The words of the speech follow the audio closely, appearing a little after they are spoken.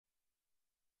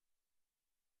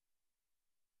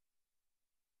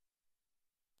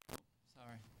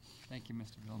Thank you,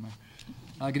 Mr. Vilmer.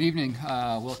 Good evening.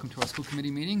 Welcome to our school committee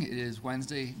meeting. It is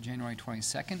Wednesday, January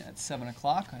 22nd at 7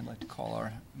 o'clock. I'd like to call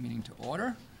our meeting to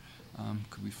order.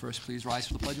 Could we first please rise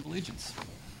for the Pledge of Allegiance?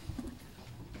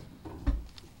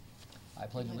 I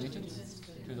pledge allegiance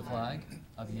to the flag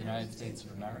of the United States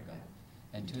of America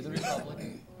and to the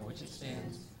republic for which it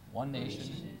stands, one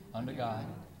nation, under God,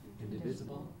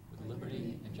 indivisible, with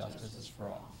liberty and justice for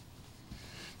all.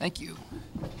 Thank you.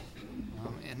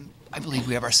 And I believe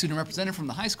we have our student representative from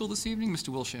the high school this evening, Mr.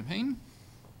 Will Champagne.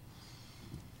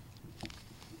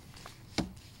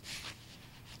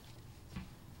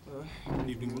 Good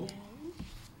evening, Will.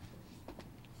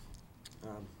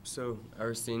 So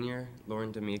our senior,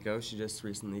 Lauren D'Amico, she just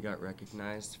recently got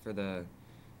recognized for the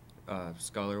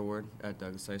Scholar Award at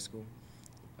Douglas High School.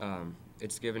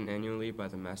 It's given annually by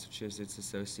the Massachusetts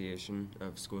Association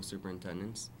of School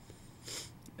Superintendents.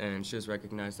 And she was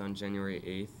recognized on January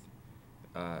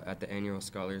 8th at the annual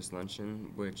Scholars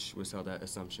Luncheon, which was held at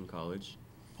Assumption College.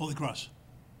 Holy Cross.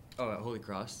 Oh, at Holy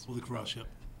Cross. Holy Cross, yep.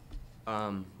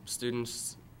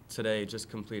 Students today just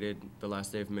completed the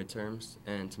last day of midterms,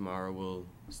 and tomorrow we'll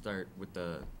start with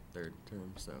the third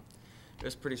term. So it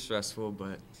was pretty stressful,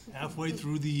 but Halfway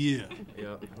through the year.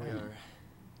 yep, we are.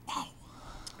 Wow.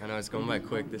 I know it's going by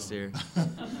quick this year.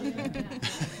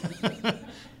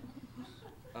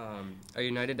 Our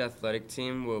United Athletic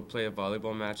team will play a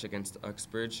volleyball match against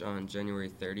Uxbridge on January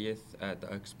 30th at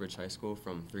the Uxbridge High School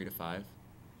from 3 to 5.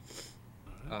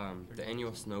 The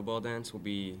annual snowball dance will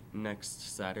be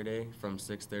next Saturday from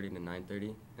 6:30 to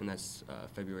 9:30, and that's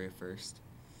February 1st.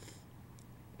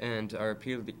 And our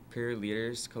peer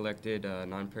leaders collected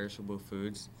non-perishable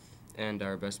foods, and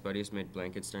our best buddies made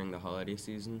blankets during the holiday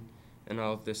season, and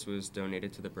all of this was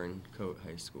donated to the Burncoat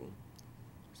High School.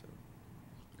 So,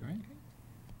 Great.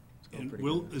 And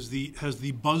Will, has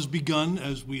the buzz begun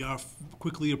as we are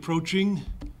quickly approaching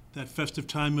that festive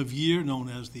time of year known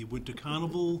as the Winter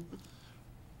Carnival,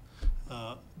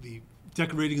 the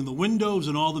decorating in the windows,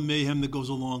 and all the mayhem that goes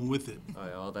along with it? oh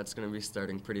yeah, all that's going to be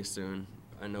starting pretty soon.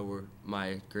 I know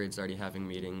my grade's already having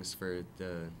meetings for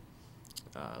the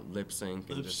lip sync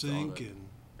and just all the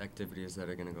activities that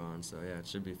are going to go on. So yeah, it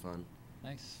should be fun.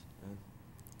 Nice. Yeah.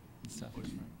 Good stuff.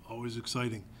 Always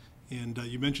exciting. And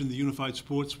you mentioned the unified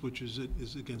sports, which is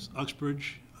against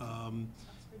Uxbridge.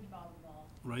 Uxbridge volleyball.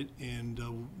 Right, and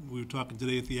we were talking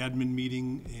today at the admin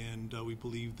meeting, and we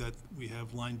believe that we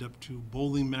have lined up 2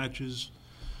 bowling matches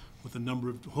with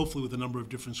hopefully with a number of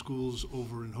different schools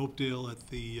over in Hopedale at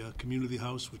the community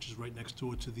house, which is right next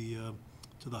door to the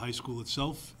high school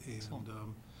itself. And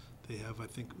they have, I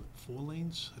think, 4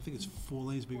 lanes. I think it's 4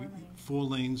 lanes, maybe 4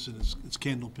 lanes, and it's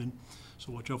Candlepin.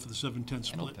 So watch out for the 7-10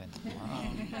 split.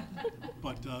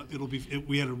 But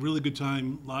we had a really good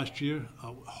time last year.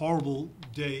 A horrible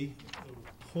day,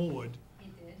 poured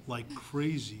like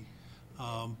crazy.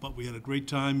 But we had a great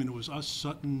time, and it was us,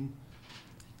 Sutton,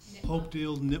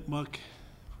 Hopedale, Nipmuc.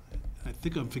 I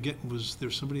think I'm forgetting, was there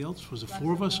somebody else? Was it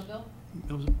 4 of us?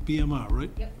 That was BMR,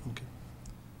 right? Yep. Okay.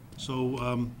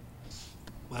 So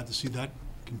glad to see that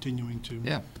continuing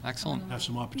to Excellent. have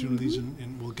some opportunities,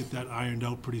 and we'll get that ironed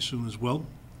out pretty soon as well.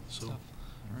 So, All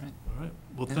right. all right.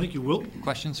 Well, thank you, Will.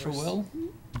 Questions for Will?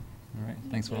 All right.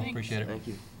 Thanks, Will. Appreciate it. Thank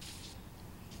you.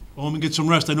 Go home and get some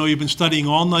rest. I know you've been studying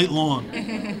all night long.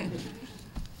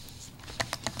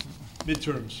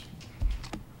 Midterms.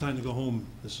 Time to go home.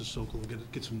 This is so cool.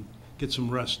 Get some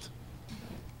rest.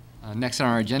 Next on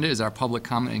our agenda is our public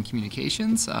comment and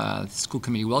communications. The school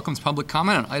committee welcomes public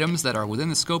comment on items that are within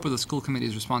the scope of the school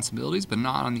committee's responsibilities, but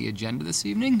not on the agenda this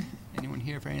evening. Anyone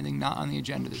here for anything not on the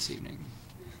agenda this evening?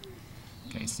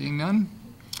 Okay, seeing none.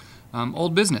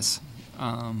 Old business.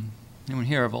 Anyone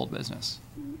here of old business?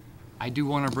 I do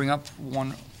want to bring up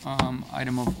one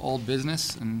item of old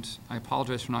business, and I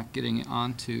apologize for not getting it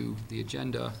onto the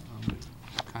agenda.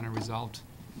 Kind of resolved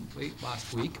late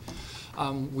last week.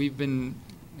 We've been,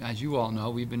 as you all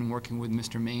know, we've been working with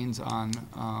Mr. Maines on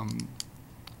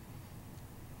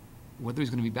whether he's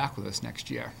going to be back with us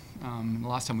next year. The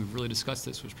last time we've really discussed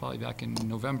this was probably back in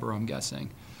November, I'm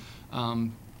guessing.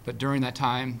 But during that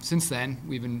time, since then,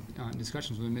 we've been in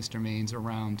discussions with Mr. Maines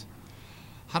around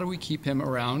how do we keep him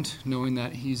around, knowing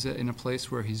that he's in a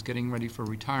place where he's getting ready for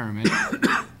retirement.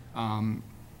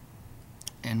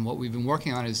 And what we've been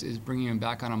working on is bringing him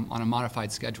back on a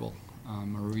modified schedule,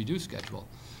 or a reduced schedule.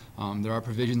 There are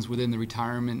provisions within the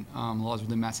retirement laws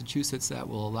within Massachusetts that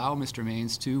will allow Mr.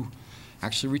 Maines to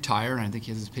actually retire, and I think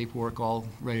he has his paperwork all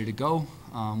ready to go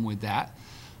with that.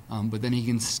 But then he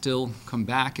can still come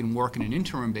back and work on an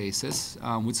interim basis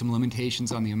with some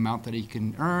limitations on the amount that he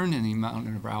can earn and the amount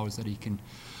of hours that he can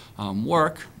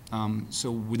work.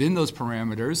 So within those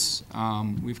parameters,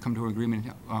 we've come to an agreement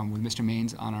with Mr.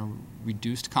 Maines on a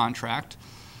reduced contract.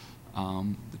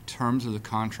 The terms of the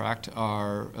contract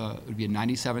are, it would be a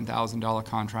 $97,000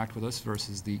 contract with us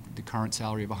versus the current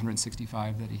salary of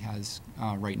 $165,000 that he has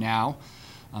right now.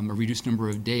 A reduced number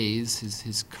of days.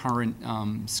 His current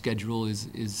schedule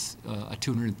is a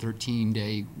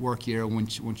 213-day work year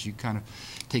once you kind of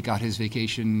take out his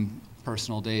vacation,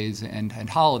 personal days, and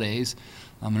holidays.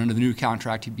 And under the new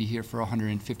contract, he'd be here for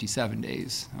 157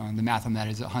 days. The math on that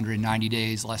is 190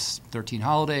 days less 13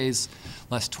 holidays,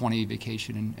 less 20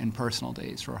 vacation and personal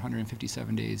days for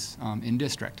 157 days in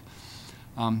district.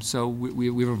 So we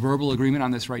have a verbal agreement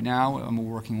on this right now. We're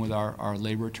working with our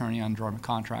labor attorney on drawing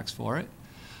contracts for it.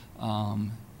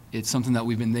 It's something that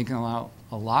we've been thinking about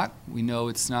a lot. We know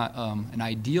it's not an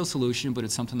ideal solution, but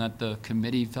it's something that the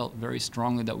committee felt very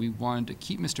strongly that we wanted to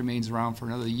keep Mr. Maines around for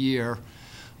another year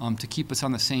to keep us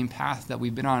on the same path that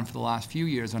we've been on for the last few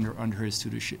years under his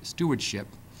stewardship.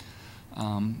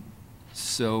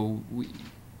 So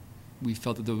we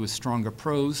felt that there was stronger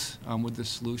pros with this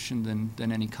solution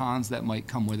than any cons that might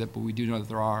come with it, but we do know that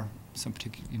there are some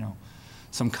particular,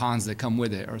 some cons that come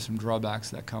with it, or some drawbacks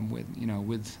that come with,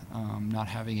 with not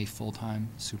having a full-time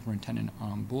superintendent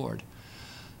on board.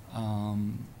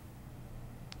 Some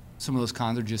of those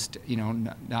cons are just,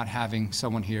 not having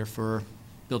someone here for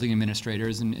building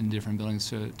administrators in different buildings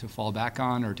to fall back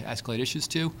on or to escalate issues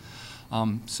to.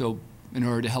 So in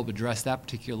order to help address that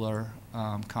particular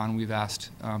con, we've asked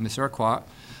Ms. Urquhart,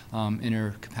 in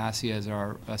her capacity as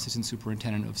our Assistant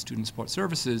Superintendent of Student Support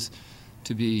Services,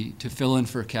 to fill in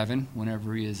for Kevin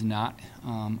whenever he is not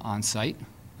on site,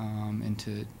 and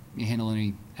to handle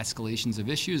any escalations of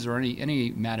issues or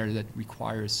any matter that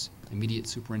requires immediate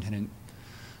superintendent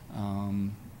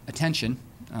attention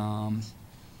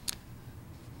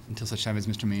until such time as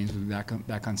Mr. Maines will be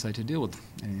back on site to deal with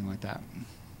anything like that.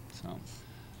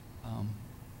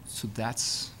 So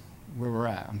that's where we're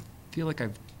at. I feel like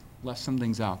I've left some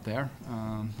things out there.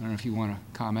 I don't know if you want to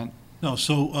comment. No,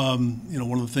 so,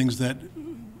 one of the things that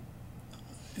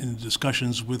in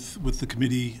discussions with the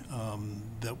committee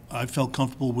that I felt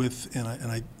comfortable with, and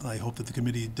I hope that the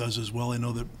committee does as well. I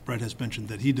know that Brett has mentioned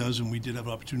that he does, and we did have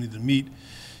an opportunity to meet,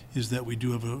 is that we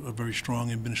do have a very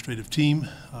strong administrative team.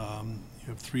 You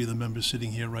have 3 of the members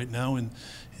sitting here right now, and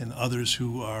others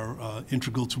who are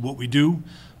integral to what we do.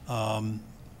 I'm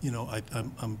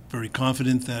very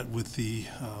confident that with the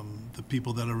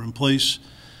people that are in place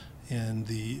and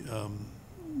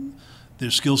their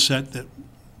skill set, that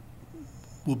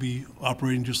will be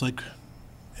operating just like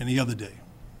any other day.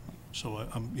 So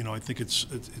I think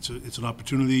it's an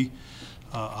opportunity.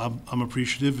 I'm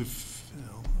appreciative. If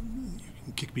you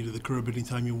can kick me to the curb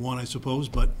anytime you want, I suppose,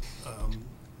 but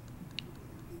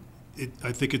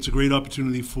I think it's a great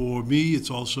opportunity for me.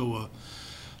 It's also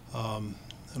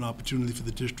an opportunity for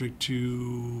the district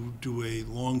to do a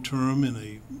long-term and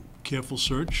a careful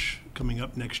search coming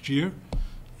up next year,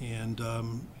 and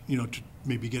to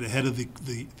maybe get ahead of the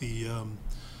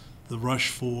rush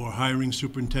for hiring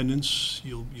superintendents.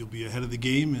 You'll be ahead of the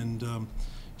game, and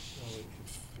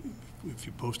if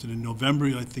you post it in November,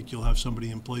 I think you'll have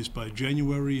somebody in place by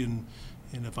January, and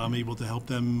if I'm able to help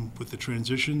them with the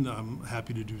transition, I'm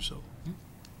happy to do so.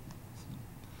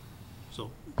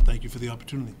 So thank you for the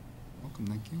opportunity. Welcome,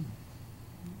 thank you.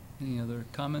 Any other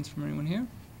comments from anyone here?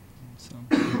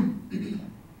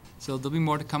 So there'll be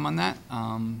more to come on that.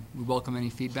 We welcome any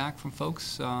feedback from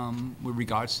folks with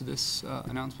regards to this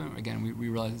announcement. Again, we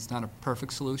realize it's not a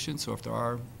perfect solution, so if there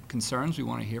are concerns, we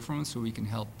want to hear from them so we can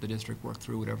help the district work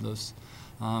through whatever those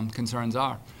concerns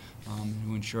are,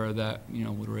 to ensure that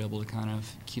we're able to kind of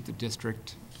keep the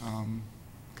district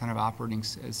kind of operating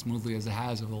as smoothly as it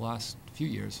has over the last few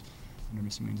years under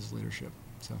Mr. Maines' leadership.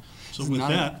 So with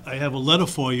that, I have a letter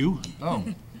for you. Oh.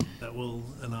 That will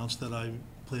announce that I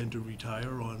plan to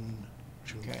retire on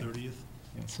June 30th.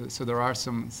 Yeah, so there are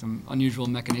some unusual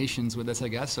machinations with this, I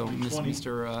guess. So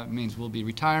Mr. Maines will be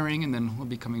retiring, and then will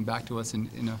be coming back to us in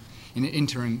an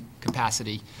interim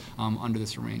capacity under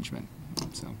this arrangement.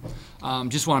 So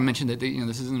just want to mention that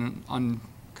this isn't an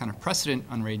kind of precedent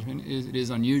arrangement. It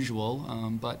is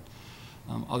unusual, but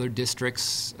other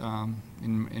districts,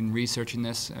 in researching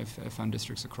this, I've found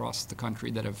districts across the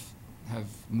country that have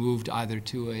moved either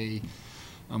to a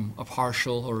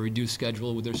partial or reduced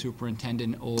schedule with their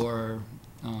superintendent, or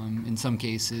in some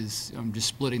cases just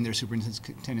splitting their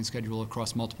superintendent schedule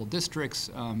across multiple districts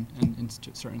in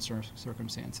certain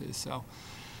circumstances. So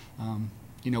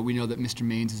we know that Mr.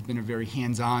 Maines has been a very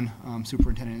hands-on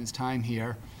superintendent in his time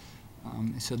here.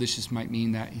 So this just might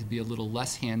mean that he'll be a little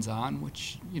less hands-on,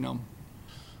 which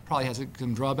probably has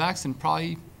some drawbacks and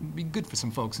probably be good for some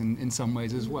folks in some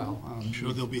ways as well. I'm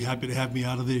sure they'll be happy to have me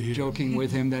out of there here. Joking with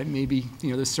him that maybe,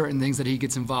 there's certain things that he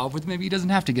gets involved with, maybe he doesn't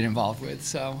have to get involved with.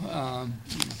 So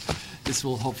this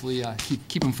will hopefully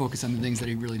keep him focused on the things that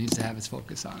he really needs to have his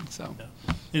focus on. So,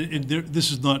 And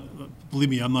this is not, believe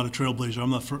me, I'm not a trailblazer.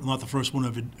 I'm not the first one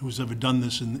who's ever done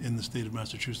this in the state of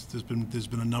Massachusetts. There's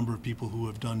been a number of people who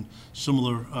have done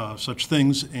similar such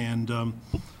things, and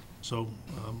so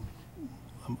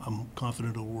I'm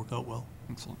confident it'll work out well.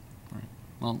 excellent. All right.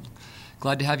 Well,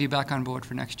 glad to have you back on board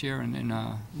for next year,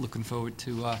 and looking forward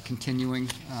to continuing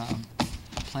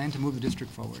plan to move the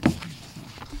district forward.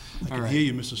 I can hear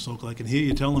you, Mr. Sokol. I can hear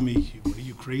you telling me, "What, are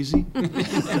you crazy?"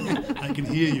 I can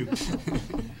hear you.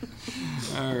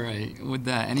 All right. With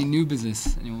that, any new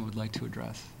business anyone would like to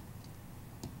address?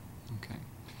 Okay.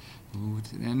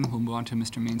 Then we'll move on to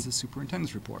Mr. Maine's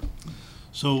superintendent's report.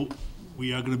 So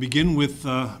we are going to begin with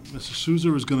Mr.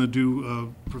 Souza is going to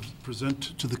do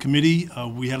present to the committee.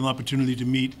 We had an opportunity to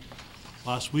meet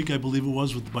last week, I believe it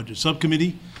was, with the budget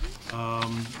subcommittee,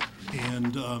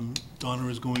 and Donna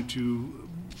is going to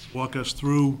walk us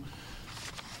through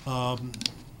the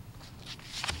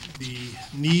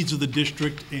needs of the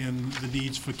district and the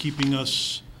needs for keeping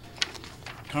us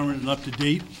current and up to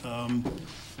date.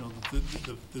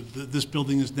 This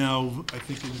building is now, I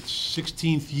think, in its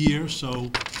 16th year,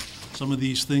 so some of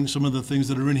the things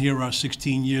that are in here are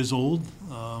 16 years old.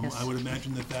 Yes. I would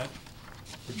imagine that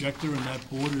projector and that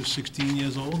board is 16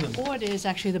 years old. And, Board is,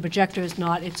 actually, the projector is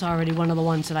not, it's already one of the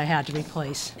ones that I had to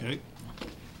replace. okay.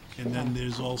 And then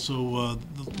there's also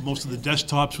most of the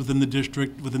desktops within the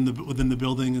district, within the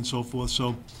building and so forth.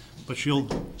 So, but she'll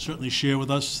certainly share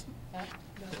with us.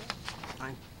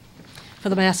 For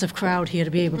the massive crowd here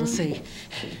to be able to see.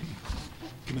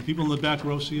 Can the people in the back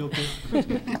row see okay?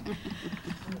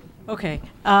 Okay,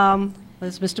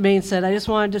 as Mr. Maine said, I just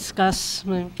want to discuss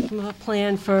my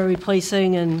plan for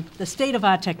replacing and the state of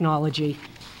our technology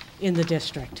in the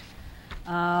district.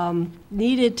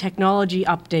 Needed technology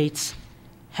updates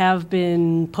have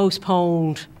been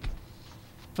postponed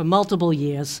for multiple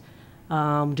years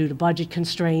due to budget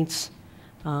constraints.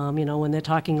 When they're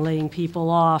talking laying people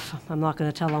off, I'm not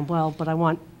going to tell them, well, but I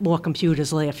want more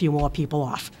computers, lay a few more people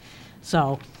off.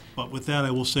 So. But with that,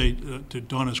 I will say, to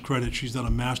Donna's credit, she's done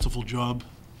a masterful job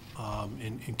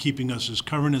in keeping us as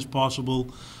current as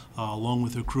possible, along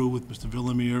with her crew, with Mr.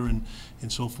 Villamere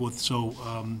and so forth. So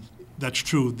that's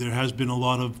true. There has been a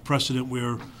lot of precedent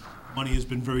where money has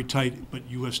been very tight, but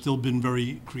you have still been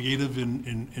very creative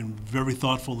and very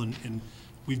thoughtful, and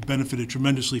we've benefited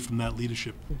tremendously from that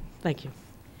leadership. Thank you.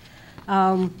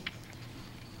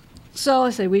 So I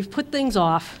say we've put things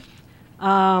off.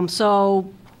 So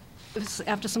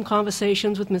after some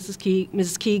conversations with Mrs.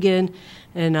 Keegan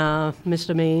and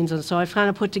Mr. Maines, and so I've kind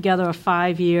of put together a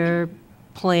 5-year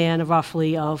plan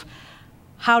roughly of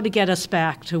how to get us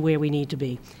back to where we need to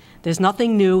be. There's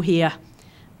nothing new here.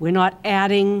 We're not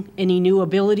adding any new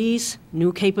abilities,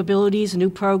 new capabilities, new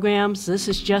programs. This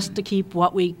is just to keep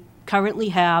what we currently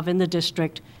have in the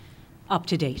district up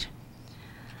to date.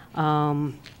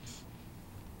 Now,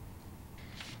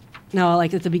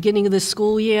 like at the beginning of this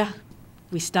school year,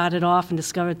 we started off and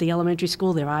discovered at the elementary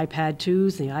school their iPad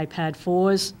 2s, the iPad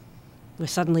 4s were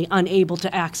suddenly unable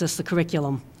to access the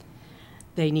curriculum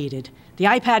they needed. The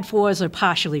iPad 4s are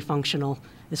partially functional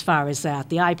as far as that.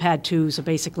 The iPad 2s are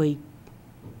basically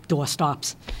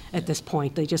doorstops at this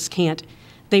point. They just can't,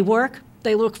 they work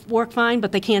fine,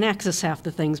 but they can't access half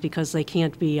the things because they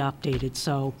can't be updated.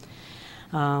 So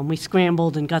we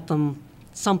scrambled and got them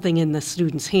something in the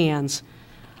students' hands,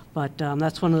 but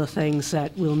that's one of the things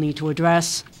that we'll need to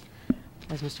address.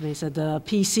 As Mr. May said, the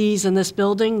PCs in this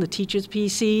building, the teachers'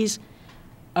 PCs,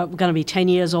 are going to be 10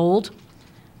 years old.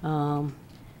 I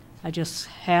just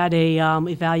had a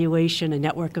evaluation, a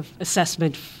network of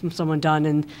assessment from someone done,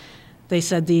 and they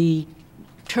said the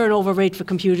turnover rate for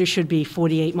computers should be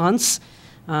 48 months.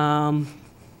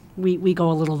 We go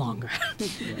a little longer.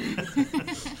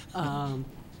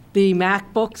 The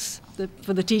MacBooks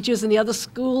for the teachers in the other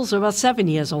schools are about 7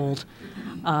 years old.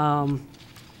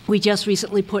 We just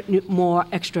recently put more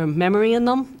extra memory in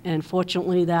them, and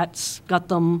fortunately that's got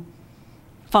them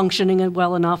functioning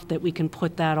well enough that we can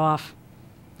put that off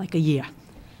like a year.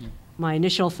 Yeah. My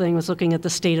initial thing was looking at the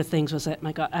state of things was that,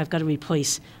 I've got to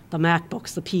replace the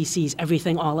MacBooks, the PCs,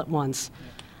 everything all at once.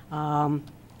 Yeah.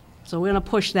 So we're going to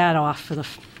push that off for the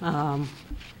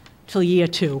till year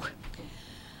 2.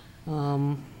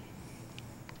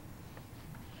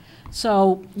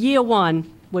 So year 1,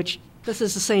 which this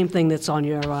is the same thing that's on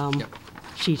your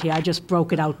sheet here. I just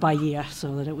broke it out by year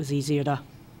so that it was easier to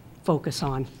focus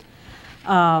on.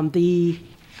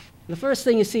 The first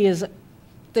thing you see is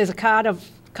there's a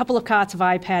couple of carts of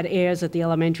iPad Airs at the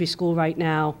elementary school right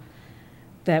now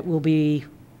that will be,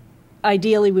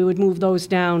 ideally, we would move those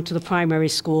down to the primary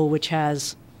school, which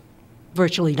has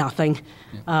virtually nothing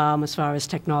as far as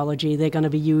technology. They're going to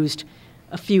be used,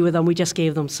 a few of them, we just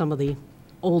gave them some of the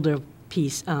older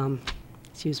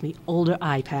older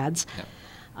iPads. Yep.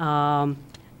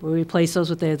 We'll replace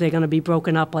those with, they're going to be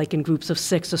broken up like in groups of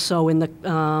 6 or so in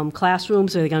the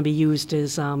classrooms. They're going to be used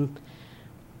as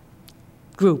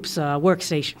groups,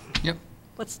 workstation. Yep.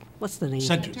 What's the name?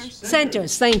 Centers.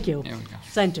 Centers, thank you. There we go.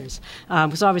 Centers.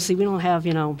 Because obviously we don't have,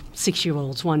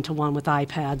 6-year-olds one-to-one with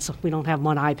iPads. We don't have them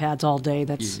on iPads all day.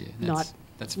 That's, Yeah,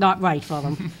 that's not right for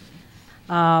them.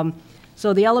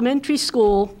 So the elementary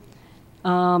school,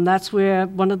 that's where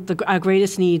one of our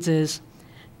greatest needs is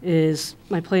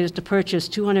my plan is to purchase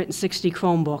 260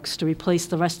 Chromebooks to replace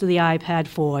the rest of the iPad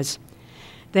 4s.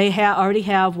 They already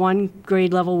have one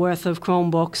grade level worth of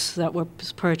Chromebooks that were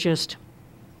purchased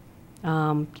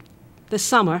this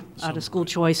summer out of school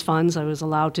choice funds. I was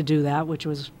allowed to do that, which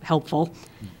was helpful.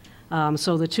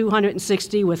 So the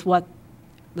 260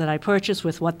 that I purchased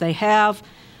with what they have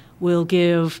will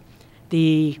give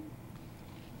the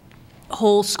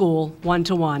whole school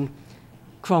one-to-one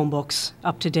Chromebooks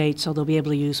up to date, so they'll be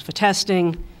able to use for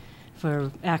testing,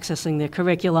 for accessing their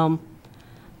curriculum.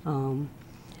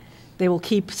 They will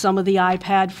keep some of the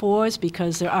iPad 4s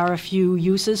because there are a few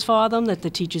uses for them that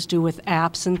the teachers do with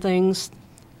apps and things.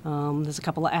 There's a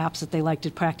couple of apps that they like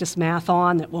to practice math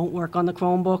on that won't work on the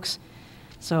Chromebooks.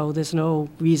 So there's no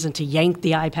reason to yank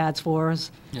the iPads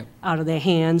 4s out of their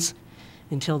hands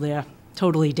until they're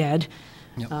totally dead.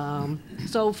 Yep.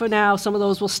 So for now, some of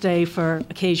those will stay for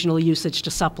occasional usage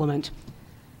to supplement.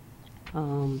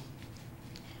 You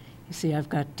see, I've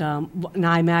got an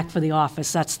iMac for the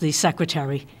office. That's the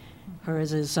secretary.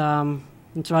 Hers is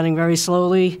it's running very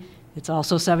slowly. It's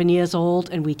also 7 years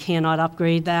old, and we cannot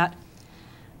upgrade that,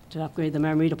 to upgrade the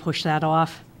memory to push that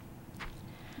off.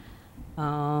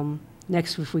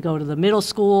 Next, if we go to the middle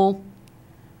school,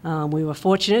 we were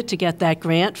fortunate to get that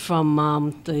grant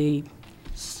from the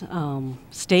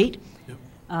state. Yep.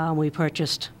 We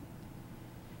purchased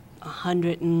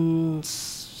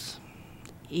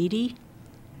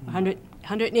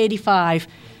 185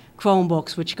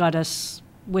 Chromebooks, which got us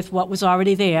with what was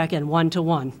already there, again,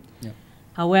 one-to-one. Yep.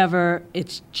 However,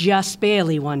 it's just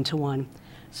barely one-to-one.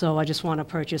 So I just want to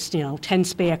purchase, 10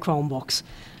 spare Chromebooks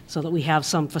so that we have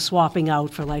some for swapping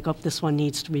out for like, oh, this one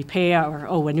needs to repair, or,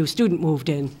 oh, a new student moved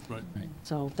in. Right.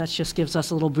 So that just gives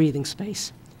us a little breathing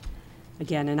space.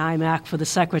 Again, an iMac for the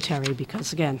secretary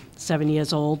because, again, 7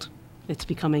 years old, it's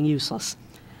becoming useless.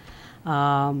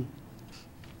 A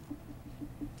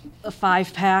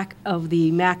 5-pack of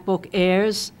the MacBook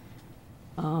Airs,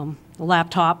 the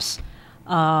laptops,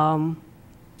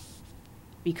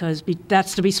 because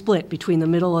that's to be split between the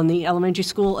middle and the elementary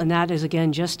school, and that is,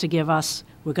 again, just to give us,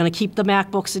 we're going to keep the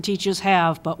MacBooks the teachers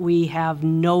have, but we have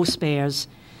no spares.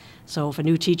 So if a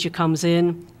new teacher comes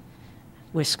in,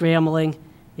 we're scrambling.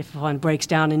 If one breaks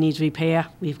down and needs repair,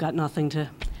 we've got nothing to,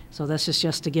 so this is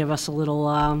just to give us a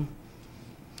little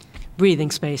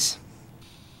breathing space.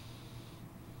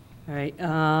 All right.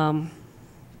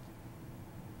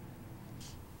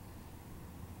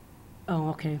 Oh,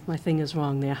 okay, my thing is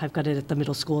wrong there. I've got it at the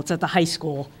middle school. It's at the high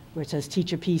school where it says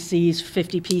teacher PCs,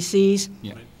 50 PCs.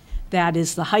 Yeah. Right. That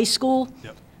is the high school.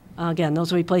 Yep. Again,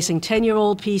 those are replacing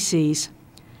 10-year-old PCs.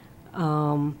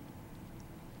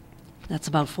 That's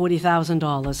about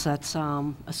 $40,000. That's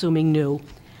assuming new.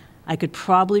 I could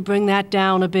probably bring that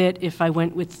down a bit if I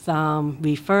went with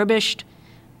refurbished,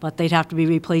 but they'd have to be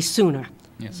replaced sooner.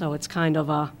 Yeah. So it's kind of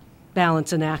a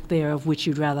balancing act there of which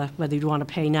you'd rather, whether you'd want to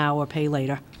pay now or pay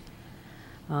later.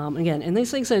 Again, and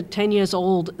these things are 10 years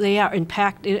old. They are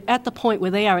at the point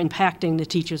where they are impacting the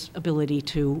teacher's ability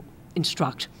to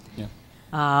instruct. Yeah.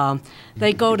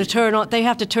 They go to turn on. They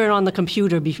have to turn on the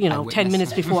computer, 10 Eyewitness.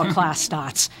 minutes before class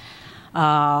starts.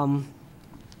 It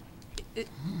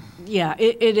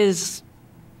is.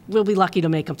 We'll be lucky to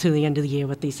make them to the end of the year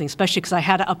with these things, especially because I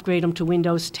had to upgrade them to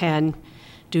Windows 10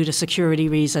 due to security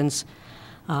reasons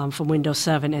from Windows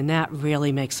 7, and that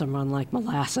really makes them run like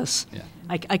molasses. Yeah.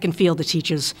 I can feel the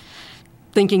teachers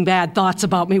thinking bad thoughts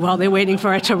about me while they're waiting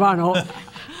for it to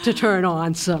to turn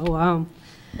on. So.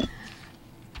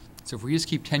 So if we just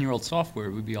keep 10-year-old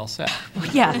software, we'd be all set.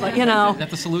 Yeah, but Is that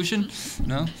the solution?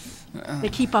 No? they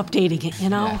keep updating it,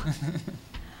 Yeah.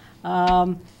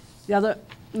 The other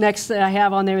next that I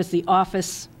have on there is the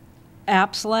Office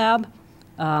Apps Lab.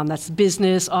 That's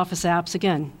business Office apps,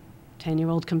 again,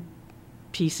 10-year-old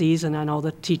PCs, and I know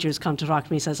the teachers come to talk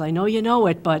to me and says, I know you know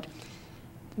it, but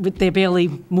they're barely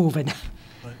moving.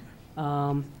 Right.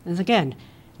 And again,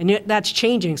 that's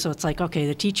changing, so it's like, okay,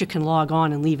 the teacher can log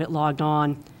on and leave it logged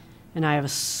on, and I have a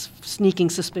sneaking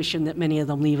suspicion that many of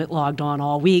them leave it logged on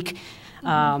all week.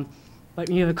 But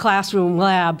when you have a classroom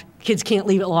lab, kids can't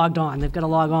leave it logged on. They've got to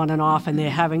log on and off, and they're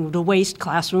having to waste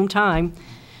classroom time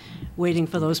waiting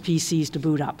for those PCs to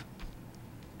boot up.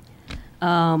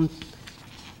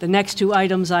 The next two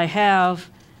items I have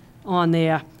on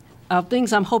there are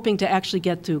things I'm hoping to actually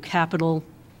get through capital,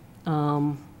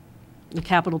 the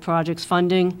capital projects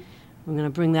funding. I'm going to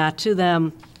bring that to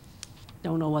them.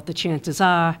 Don't know what the chances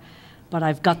are, but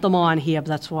I've got them on here. But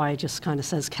that's why it just kind of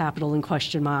says capital in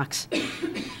question marks,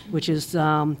 which is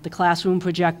the classroom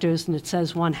projectors, and it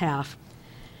says 1/2.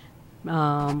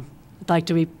 I'd like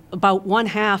to about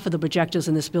 1/2 of the projectors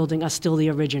in this building are still the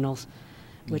originals,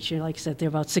 which, like I said, they're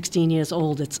about 16 years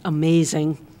old. It's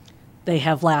amazing they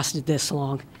have lasted this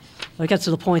long. It gets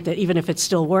to the point that even if it's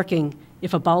still working,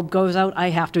 if a bulb goes out, I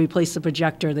have to replace the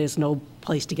projector. There's no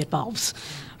place to get bulbs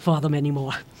for them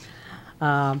anymore.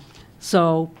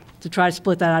 So to try to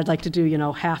split that, I'd like to do,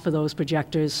 half of those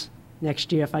projectors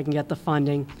next year if I can get the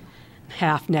funding,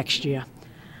 half next year.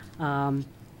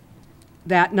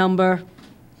 That number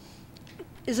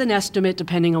is an estimate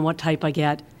depending on what type I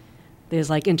get. There's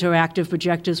like interactive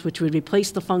projectors, which would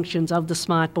replace the functions of the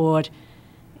smart board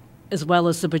as well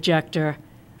as the projector,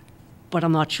 but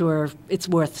I'm not sure it's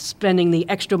worth spending the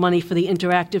extra money for the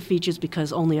interactive features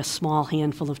because only a small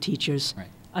handful of teachers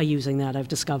are using that, I've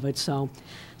discovered. So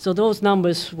those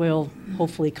numbers will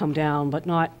hopefully come down, but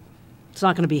it's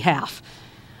not going to be half,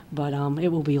 but it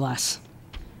will be less.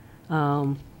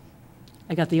 I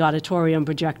got the auditorium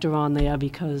projector on there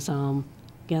because,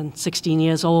 again, 16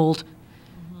 years old.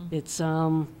 It's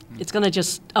going to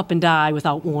just up and die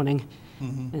without warning.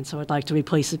 And so I'd like to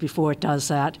replace it before it does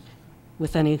that.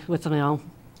 With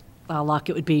luck,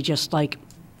 it would be just like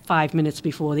 5 minutes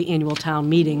before the annual town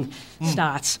meeting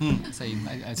starts. So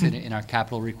I'd say in our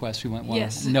capital request, we might want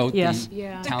Yes. to note Yes.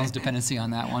 the town's dependency on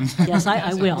that one. Yes,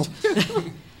 I will.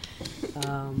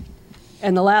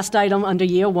 And the last item under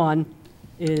year one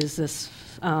is this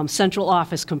central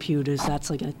office computers.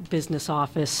 That's like a business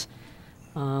office,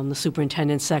 the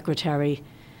superintendent's secretary.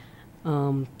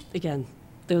 Again,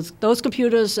 those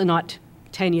computers are not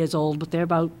 10 years old, but they're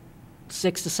about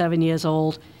 6 to 7 years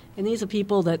old. And these are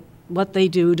people that what they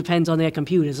do depends on their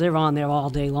computers. They're on there all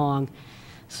day long.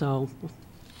 So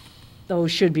those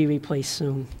should be replaced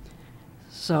soon.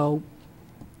 So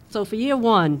for year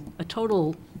one, a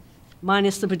total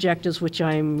minus the projectors, which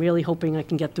I'm really hoping I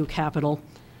can get through capital,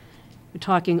 we're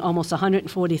talking almost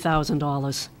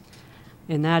 $140,000.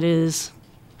 And that is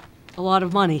a lot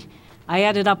of money. I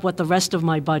added up what the rest of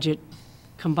my budget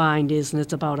combined is, and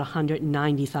it's about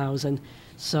 $190,000.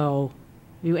 So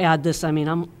you add this,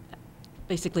 I'm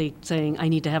basically saying I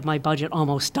need to have my budget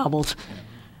almost doubled.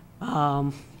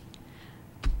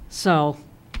 So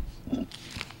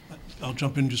I'll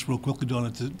jump in just real quickly,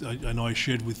 Donna. I know I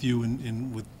shared with you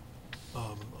and with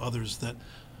others that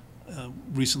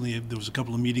recently there was a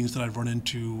couple of meetings that I've run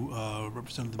into,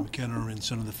 Representative McKenna and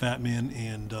Senator Fatman,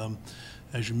 and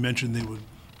as you mentioned, they were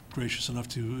gracious enough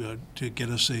to get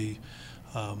us a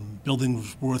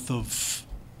building's worth of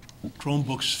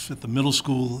Chromebooks at the middle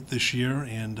school this year,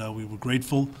 and we were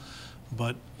grateful,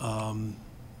 but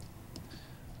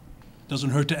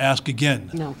doesn't hurt to ask again.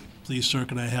 No. Please, sir,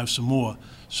 can I have some more?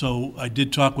 So I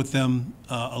did talk with them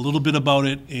a little bit about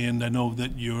it, and I know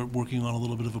that you're working on a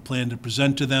little bit of a plan to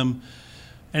present to them.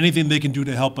 Anything they can do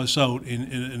to help us out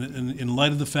in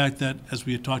light of the fact that, as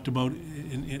we had talked about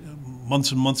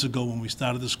months and months ago when we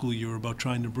started the school year, about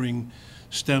trying to bring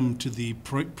STEM to the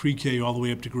pre-K all the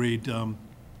way up to grade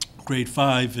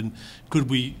 5, and could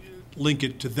we link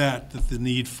it to that the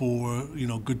need for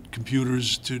good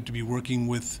computers to be working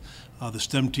with the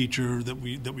STEM teacher, that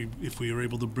we if we are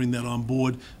able to bring that on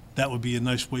board, that would be a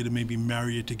nice way to maybe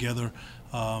marry it together,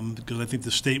 because I think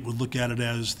the state would look at it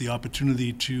as the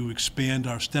opportunity to expand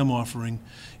our STEM offering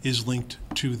is linked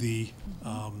to the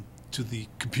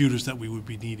computers that we would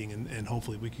be needing, and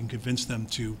hopefully we can convince them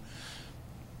to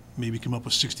maybe come up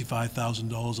with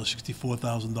 $65,000 or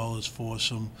 $64,000 for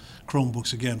some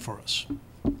Chromebooks again for us.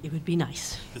 it would be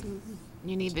nice.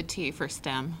 You need the T for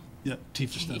STEM. Yeah, T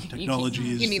for STEM.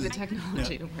 Technology is. You need the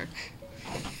technology to work.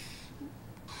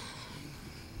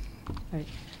 Right.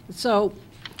 So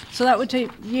that would take,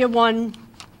 year one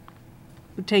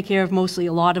would take care of mostly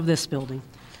a lot of this building.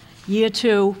 Year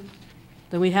two,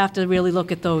 then we have to really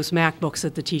look at those MacBooks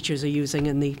that the teachers are using,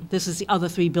 and this is the other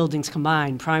 3 buildings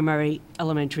combined, primary,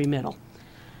 elementary, middle.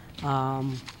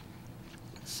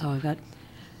 So I've got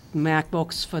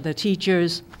MacBooks for the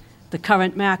teachers. the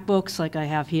current MacBooks, like I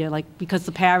have here, like because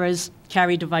the paras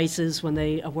carry devices when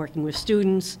they are working with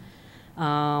students,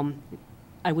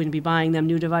 I wouldn't be buying them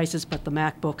new devices, but the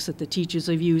MacBooks that the teachers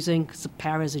are using, 'cause the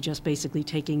paras are just basically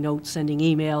taking notes, sending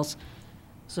emails.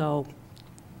 So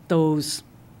those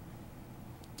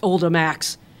older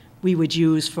Macs we would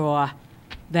use for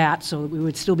that, so we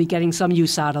would still be getting some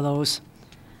use out of those.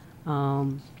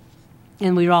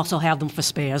 And we'd also have them for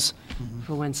spares,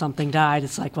 for when something died.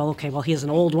 It's like, well, okay, well, here's an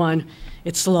old one.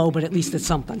 It's slow, but at least it's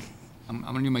something. I'm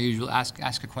going to do my usual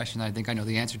ask a question that I think I know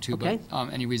the answer to, Okay.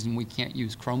 but any reason we can't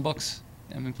use Chromebooks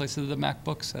in place of the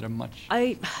MacBooks at a much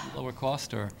lower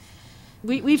cost, or?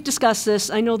 We've discussed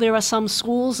this. I know there are some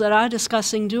schools that are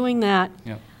discussing doing that.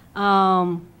 Yeah.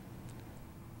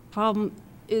 Problem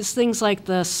is things like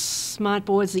the smart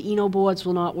boards, the Eno boards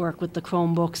will not work with the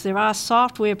Chromebooks. There are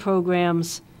software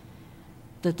programs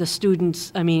that the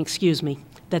students,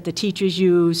 that the teachers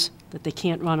use that they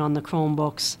can't run on the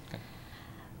Chromebooks.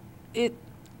 Okay.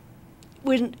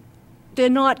 They're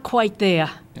not quite there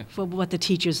Yeah. for what the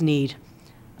teachers need.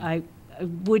 I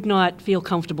would not feel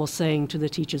comfortable saying to the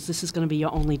teachers, this is going to be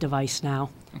your only device now.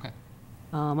 Okay.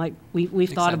 We've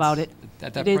Makes thought about sense. it.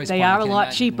 At that They price point, I are a can't lot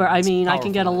imagine cheaper. I it's mean, I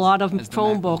can get a powerful lot of as the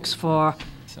MacBook Chromebooks is. for,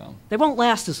 So, they won't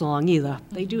last as long either.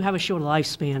 They do have a shorter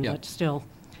lifespan, Yeah. but still,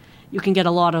 you can get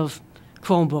a lot of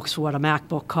Chromebooks for what a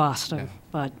MacBook costs. Okay.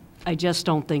 But I just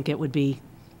don't think it would be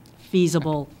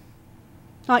feasible.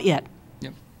 Not yet.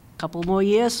 yep, Couple more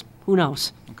years, who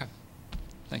knows? okay.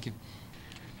 Thank you.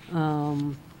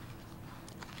 And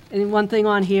one thing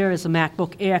on here is a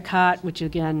MacBook Air cart, which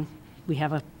again, we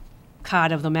have a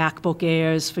cart of the MacBook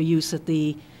Airs for use at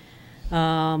the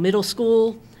middle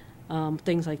school.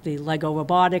 Things like the Lego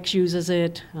Robotics uses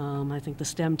it. I think the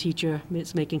STEM teacher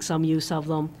is making some use of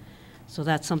them. So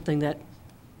that's something that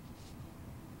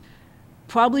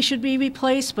probably should be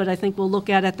replaced, but I think we'll look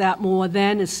at it that more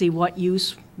then and see what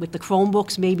use with the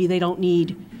Chromebooks. Maybe they don't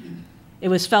need, it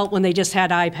was felt when they just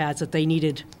had iPads that they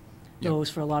needed those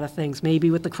for a lot of things. Maybe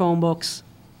with the Chromebooks,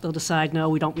 they'll decide, no,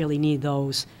 we don't really need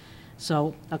those.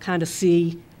 So I'll kind of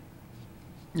see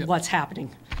Yep. what's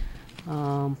happening.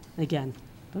 Again,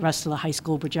 the rest of the high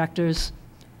school projectors.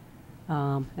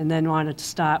 And then wanted to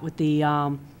start with the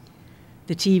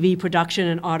TV production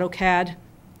and AutoCAD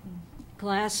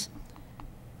class.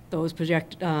 Those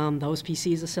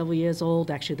PCs are several years old.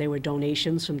 Actually, they were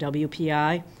donations from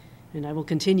WPI, and I will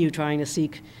continue trying to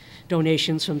seek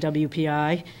donations from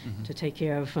WPI to take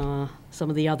care of some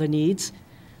of the other needs.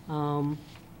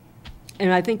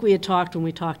 And I think we had talked, when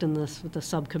we talked with the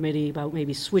subcommittee, about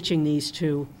maybe switching these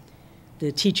to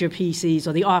the teacher PCs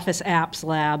or the Office Apps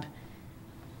Lab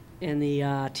and the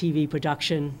TV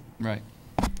production. Right.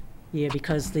 Yeah,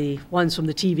 because the ones from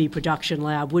the TV production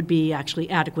lab would be actually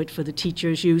adequate for the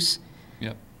teacher's use.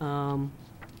 Yep.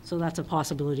 So that's a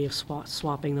possibility of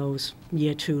swapping those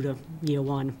year 2 to year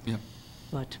 1. Yep.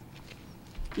 But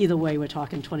either way, we're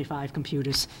talking 25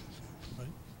 computers.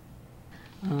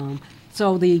 Right.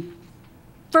 So the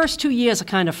first 2 years are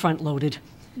kind of front-loaded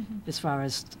as far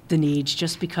as the needs,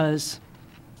 just because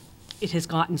it has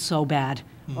gotten so bad,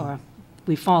 or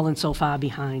we've fallen so far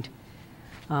behind.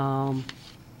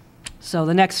 So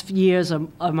the next years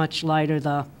are much lighter.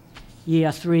 The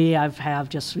year 3, I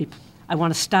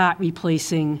want to start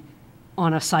replacing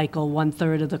on a cycle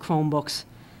 1/3 of the Chromebooks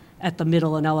at the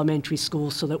middle and elementary school,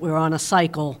 so that we're on a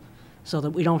cycle, so that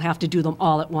we don't have to do them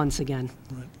all at once again.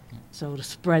 Right. So to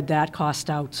spread that cost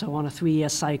out, so on a 3-year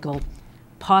cycle,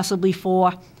 possibly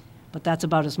 4, but that's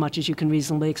about as much as you can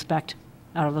reasonably expect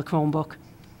out of the Chromebook,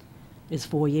 is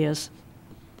 4 years.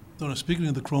 Donna, speaking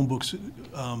of the Chromebooks,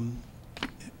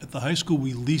 at the high school,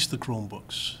 we lease the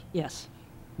Chromebooks. Yes.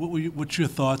 What's your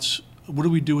thoughts? What do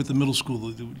we do at the middle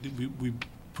school? We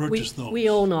purchase those? We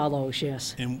own all those,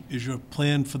 yes. And is your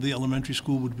plan for the elementary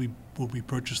school, would we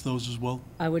purchase those as well?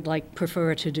 I would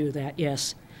prefer to do that,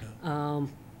 yes.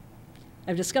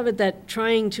 I've discovered that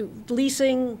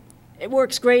leasing, it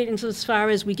works great as far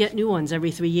as we get new ones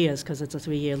every 3 years, because it's a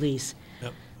 3-year lease.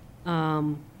 Yep.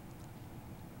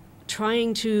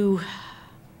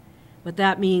 What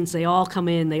that means, they all come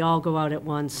in, they all go out at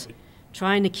once. Right.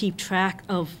 Trying to keep track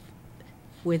of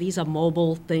where these are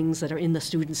mobile things that are in the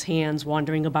students' hands,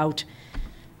 wandering about,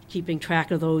 keeping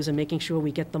track of those and making sure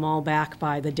we get them all back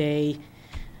by the day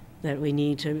that we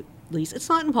need to lease. It's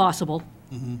not impossible,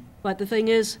 but the thing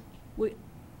is,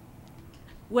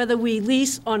 whether we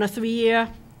lease on a 3-year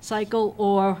cycle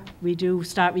or we do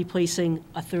start replacing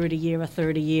a 3rd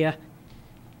a year,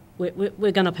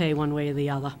 we're going to pay one way or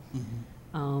the other.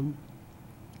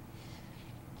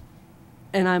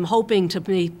 And I'm hoping to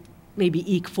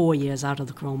maybe eke 4 years out of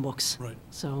the Chromebooks. Right.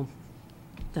 So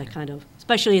that kind of,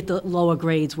 especially at the lower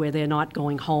grades where they're not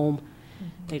going home,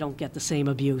 they don't get the same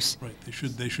abuse. Right, they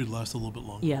should last a little bit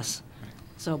longer. Yes.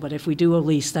 So, but if we do a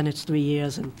lease, then it's 3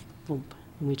 years and boom,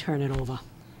 and we turn it over. Okay,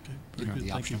 You very know, good, the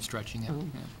thank option you. of stretching it.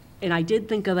 Um, Yeah. And I did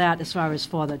think of that as far as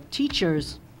for the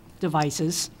teachers'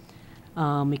 devices,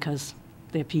 because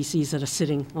they're PCs that are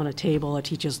sitting on a table, or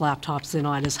teachers' laptops, they're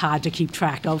not as hard to keep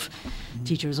track of.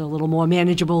 Teachers are a little more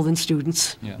manageable than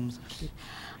students. Yeah.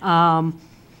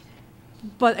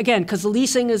 But again, because the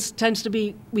leasing tends to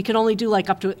be, we can only do like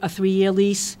up to a 3-year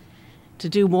lease. To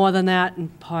do more than that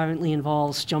apparently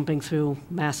involves jumping through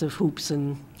massive hoops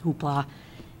and hoopla.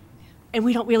 And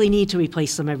we don't really need to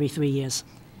replace them every 3 years.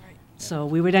 So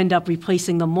we would end up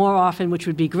replacing them more often, which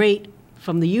would be great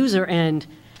from the user end,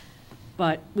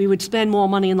 but we would spend more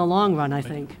money in the long run, I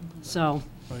think. So,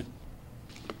 Right,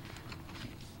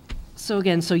 so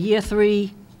again, so year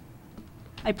 3,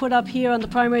 I put up here on the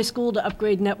primary school to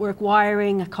upgrade network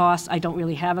wiring, a cost. I don't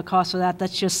really have a cost for that.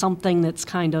 That's just something that's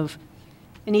kind of,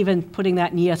 and even putting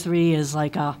that in year 3 is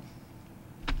like a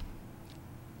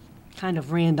kind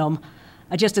of random.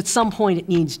 Just at some point it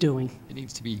needs doing. It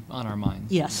needs to be on our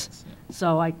minds. Yes. Yeah.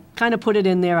 So I kind of put it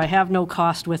in there. I have no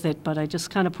cost with it, but I just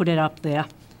kind of put it up there.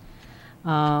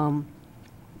 Again,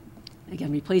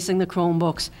 replacing the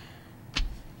Chromebooks.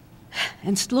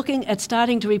 And looking at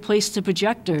starting to replace the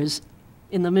projectors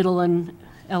in the middle and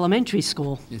elementary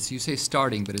school. Yes, you say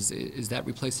starting, but is that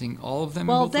replacing all of them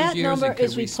Well, in both those that years? number And could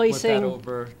is we split that replacing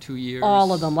over 2 years?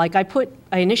 All of them. Like I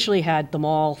initially had them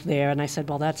all there, and I said,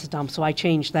 well, that's dumb, so I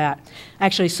changed that.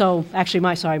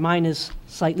 Mine is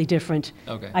slightly different.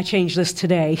 Okay. I changed this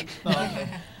today.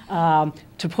 To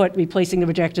put replacing the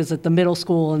projectors at the middle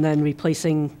school and then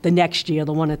replacing the next year,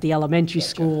 the one at the elementary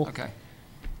school. Okay.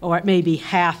 Or it may be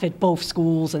half at both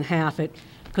schools and half at,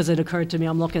 because it occurred to me,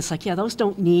 I'm looking, it's like, yeah, those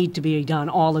don't need to be done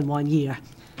all in 1 year.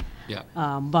 Yeah.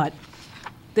 But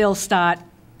they'll start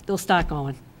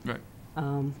going. Right.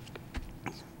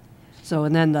 So,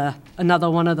 and then another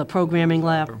one of the programming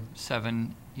lab. We're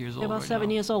 7 years old They're about right 7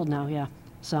 now. years old now, yeah.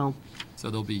 So So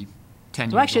they'll be 10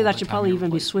 years so actually, old by that the should time probably you're even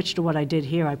be replaced. switched to what I did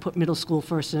here. I put middle school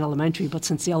first and elementary, but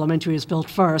since the elementary is built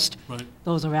first, right,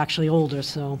 those are actually older,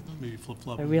 so maybe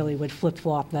flip-flop. I really would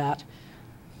flip-flop that.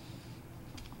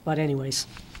 But anyways,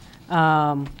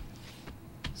 so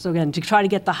again, to try to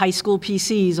get the high school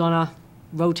PCs on a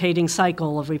rotating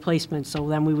cycle of replacement, so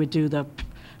then we would do the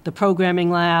programming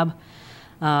lab,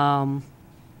 and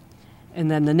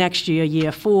then the next year,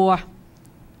 year 4,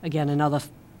 again, another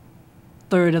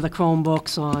third of the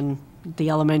Chromebooks on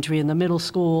the elementary and the middle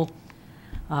school.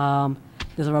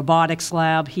 There's a robotics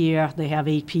lab here. They have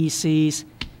 8 PCs.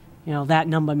 You know, that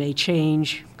number may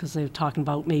change because they're talking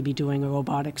about maybe doing a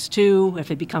robotics 2. If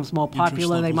it becomes more Interest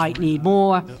popular, they levels might right need now.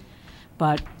 more. Yep.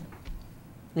 But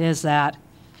there's that.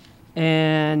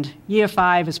 And year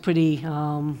 5 is pretty,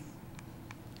 I've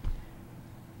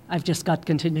just got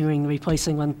continuing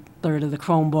replacing 1/3 of the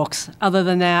Chromebooks. Other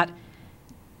than that,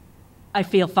 I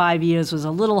feel 5 years was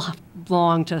a little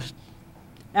long to,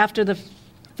 after the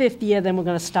 5th year, then we're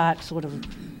going to start sort of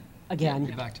again.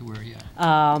 Get back to where,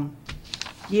 yeah.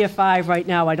 Year 5 right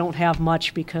now, I don't have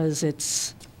much because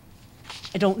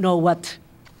I don't know what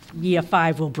year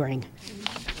 5 will bring.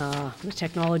 The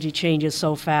technology changes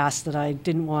so fast that I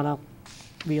didn't want to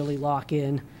really lock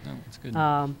in. No, it's good.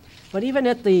 But even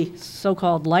at the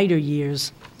so-called lighter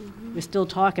years, we're still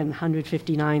talking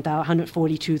 159,000,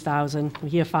 142,000.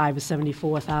 Year 5 is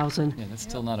 74,000. Yeah, that's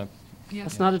still not a,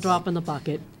 That's not a drop in the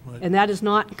bucket. Right. And that is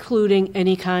not including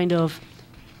any kind of,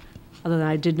 other than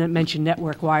I didn't mention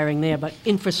network wiring there, but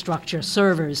infrastructure,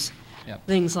 servers, Yep.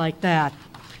 things like that.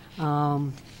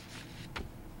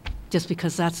 Just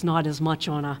because that's not as much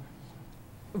on a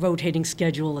rotating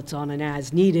schedule, it's on an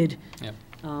as-needed. Yep.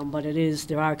 But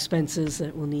there are expenses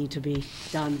that will need to be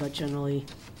done, but generally,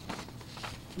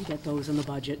 you get those in the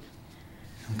budget.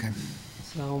 Okay.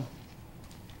 So,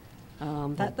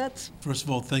 that's, First of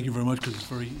all, thank you very much, because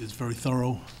it's very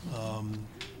thorough.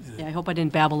 yeah, I hope I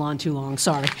didn't babble on too long,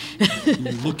 sorry. When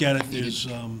you look at it, there's,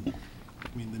 I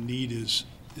mean, the need is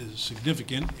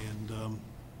significant, and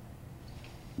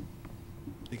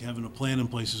I think having a plan in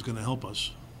place is going to help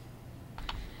us.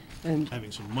 And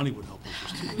Having some money would help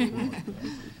us too.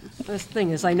 the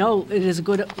thing is, I know it is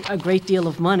a great deal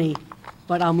of money,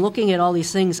 but I'm looking at all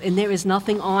these things, and there is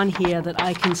nothing on here that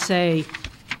I can say,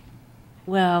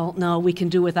 well, no, we can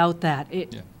do without that.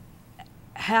 It Yeah.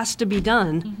 has to be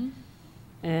done.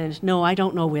 And no, I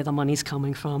don't know where the money's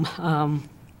coming from.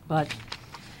 But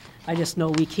I just know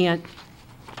we can't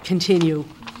continue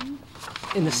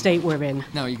in the state we're in.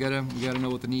 No, we gotta know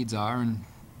what the needs are, and,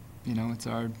 you know, it's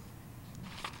our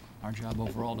our job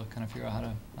overall to kind of figure out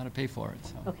how to pay for it.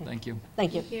 So, Okay. thank you.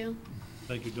 Thank you. Thank you.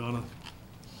 Thank you, Donna.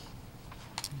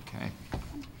 Okay.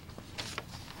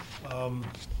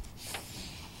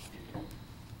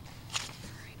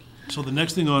 So the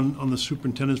next thing on the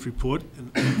superintendent's report,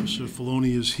 and Officer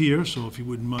Filoni is here, so if you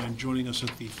wouldn't mind joining us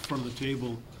at the front of the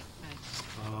table.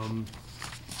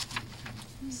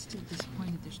 Still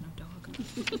disappointed there's no dog.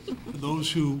 For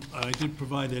those who, I did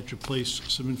provide at your place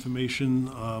some information.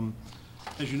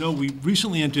 As you know, we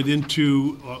recently entered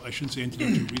into, or I shouldn't say entered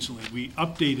into recently, we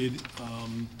updated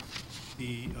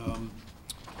the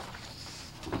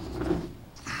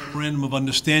memorandum of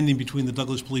understanding between the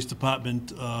Douglas Police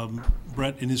Department,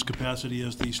 Brett in his capacity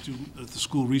as the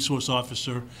school resource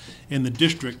officer, and the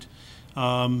district.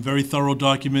 Very thorough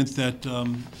document that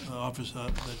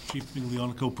that Chief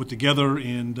Miglianico put together,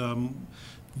 and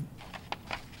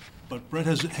but Brett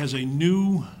has a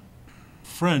new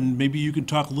friend. Maybe you can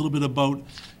talk a little bit about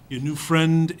your new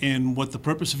friend and what the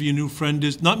purpose of your new friend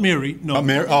is. Not Mary, no. Not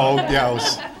Mary. Oh, yeah,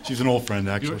 she's an old friend,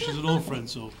 actually. She's an old friend,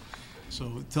 so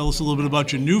tell us a little bit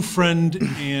about your new friend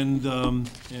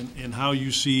and how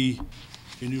you see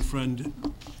your new friend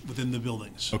within the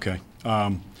buildings. Okay.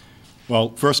 Well,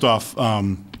 first off,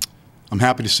 I'm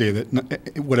happy to say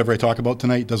that whatever I talk about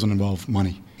tonight doesn't involve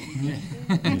money.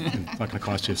 It's not going to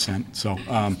cost you a cent. So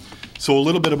a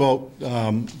little bit about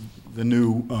the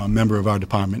new member of our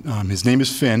department. His name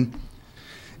is Finn.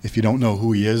 If you don't know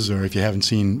who he is, or if you haven't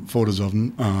seen photos of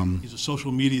him, He's a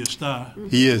social media star.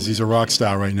 he is. He's a rock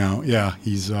star right now. Yeah,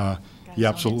 he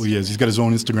absolutely is. He's got his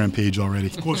own Instagram page already.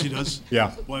 Of course he does.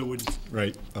 Yeah. Why wouldn't he?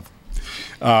 Right.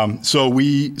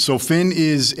 So Finn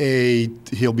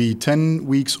he'll be 10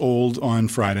 weeks old on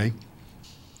Friday.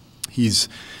 He's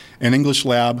an English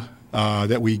lab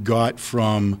that we got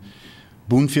from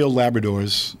Boonfield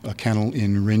Labradors, a kennel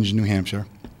in Ringe, New Hampshire.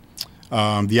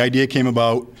 The idea came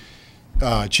about,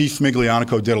 Chief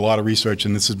Miglianico did a lot of research,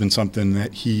 and this has been something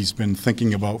that he's been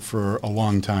thinking about for a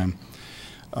long time.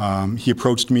 He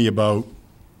approached me about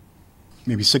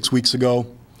maybe 6 weeks ago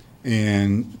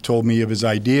and told me of his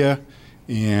idea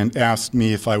and asked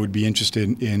me if I would be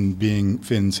interested in being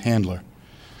Finn's handler.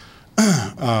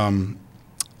 I'm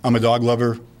a dog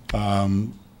lover.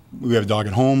 We have a dog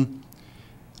at home.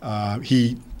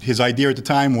 His idea at the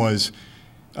time was,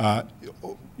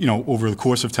 over the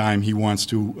course of time, he wants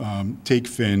to take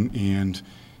Finn and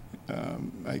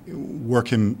work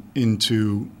him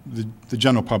into the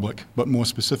general public, but more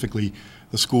specifically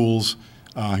the schools.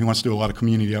 He wants to do a lot of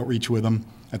community outreach with them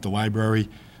at the library,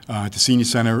 at the senior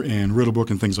center, and Riddlebrook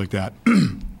and things like that.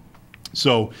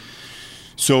 So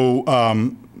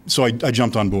I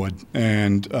jumped on board,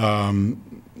 and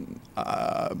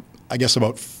I guess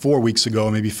about 4 weeks ago,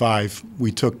 maybe 5,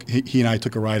 he and I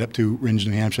took a ride up to Ringe,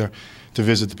 New Hampshire, to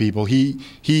visit the people.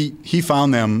 He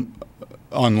found them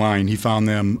online. He found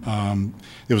them.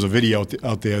 There was a video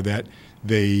out there that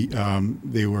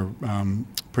they were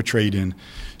portrayed in.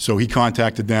 So he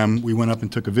contacted them. We went up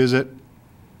and took a visit.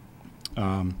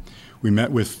 We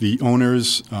met with the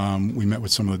owners. We met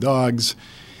with some of the dogs.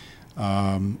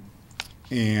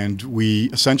 And we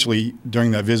essentially,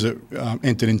 during that visit,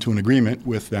 entered into an agreement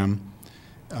with them.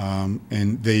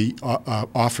 And they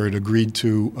agreed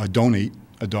to donate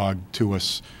a dog to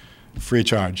us free of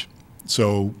charge.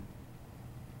 So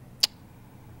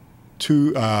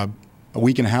a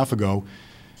week and a half ago,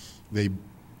 they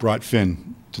brought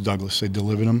Finn to Douglas. They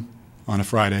delivered him on a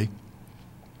Friday.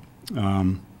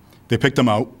 They picked him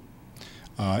out.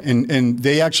 And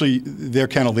they actually, their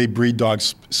kennel, they breed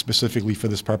dogs specifically for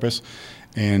this purpose.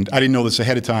 And I didn't know this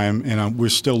ahead of time, and we're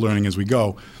still learning as we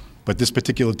go. But this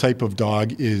particular type of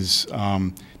dog is,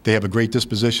 they have a great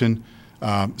disposition,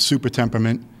 super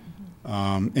temperament,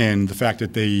 and the fact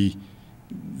that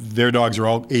their dogs are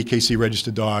all AKC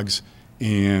registered dogs,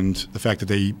 and the fact that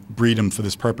they breed them for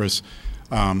this purpose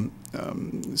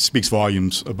speaks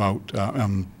volumes about,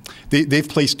 they've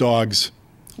placed dogs.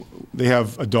 They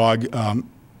have a dog,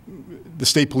 the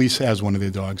state police has one of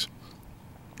their dogs,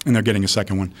 and they're getting a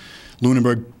second one.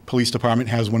 Lunenburg Police Department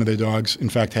has one of their dogs, in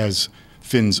fact has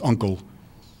Finn's uncle,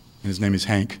 and his name is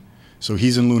Hank. So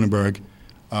he's in Lunenburg.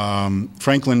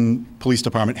 Franklin Police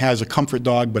Department has a comfort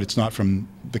dog, but it's not from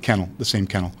the kennel, the same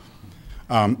kennel.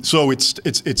 So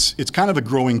it's kind of a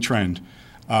growing trend.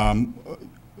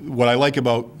 What I like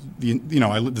about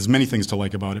there's many things to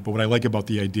like about it, but what I like about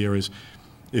the idea is,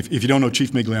 if you don't know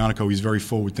Chief Miglianico, he's very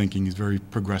forward-thinking, he's very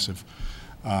progressive.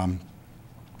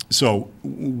 So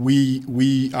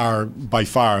we are by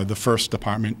far the first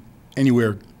department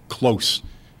anywhere close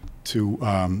to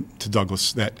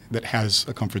Douglas that has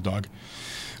a comfort dog.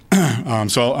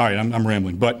 So all right, I'm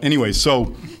rambling, but anyway,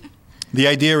 so the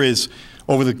idea is,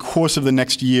 over the course of the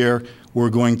next year, we're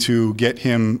going to get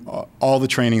him all the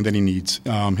training that he needs.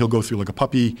 He'll go through like a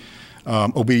puppy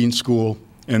obedience school,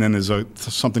 and then there's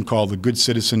something called the Good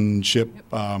Citizenship.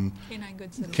 Canine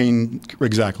Good Citizen.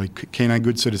 Exactly, Canine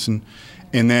Good Citizen.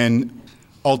 And then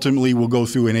ultimately we'll go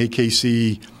through an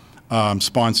AKC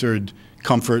sponsored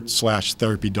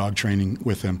comfort/therapy dog training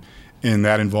with him. And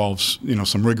that involves,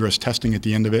 some rigorous testing at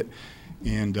the end of it.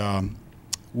 And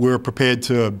we're prepared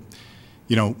to,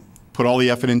 put all the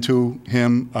effort into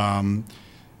him.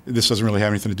 This doesn't really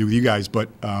have anything to do with you guys, but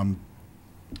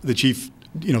the chief,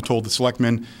 told the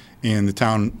selectmen and the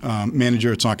town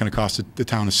manager it's not going to cost the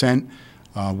town a cent.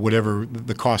 Whatever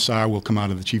the costs are will come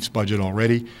out of the chief's budget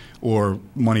already, or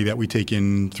money that we take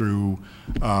in through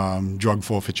drug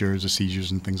forfeitures or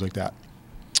seizures and things like that.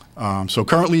 So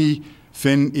currently,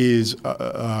 Finn is,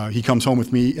 he comes home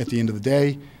with me at the end of the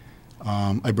day.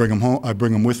 I bring him home. I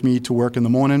bring him with me to work in the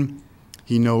morning.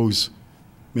 He knows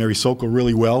Mary Sokol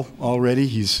really well already.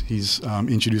 He's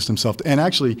introduced himself to, and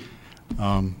actually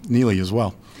Neely as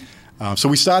well. So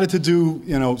we started to do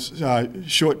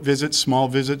short visits, small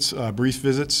visits, brief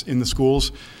visits in the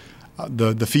schools.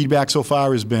 The feedback so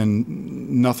far has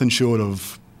been nothing short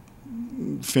of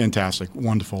fantastic,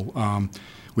 wonderful.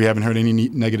 We haven't heard any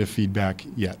negative feedback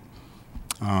yet.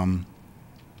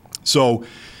 So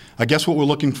I guess what we're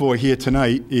looking for here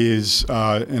tonight is,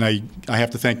 and I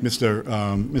have to thank Mr.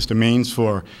 Maines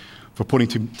for putting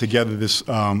together this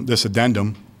this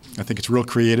addendum. I think it's real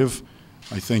creative.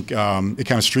 I think it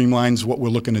kind of streamlines what we're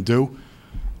looking to do.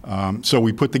 So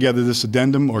we put together this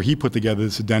addendum, or he put together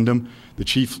this addendum. The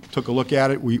chief took a look at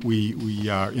it. We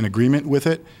are in agreement with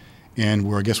it,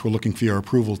 and I guess we're looking for your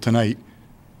approval tonight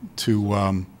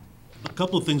to. A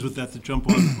couple of things with that to jump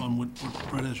on what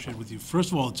Brett has shared with you.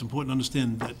 First of all, it's important to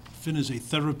understand that Finn is a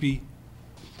therapy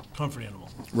comfort animal.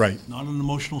 Right. Not an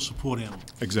emotional support animal.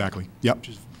 Exactly. Yep. Which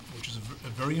is a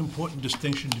very important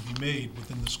distinction to be made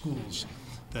within the schools,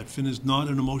 that Finn is not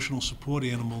an emotional support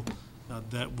animal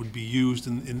that would be used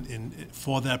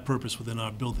for that purpose within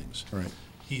our buildings. Right.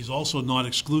 He's also not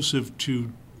exclusive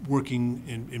to working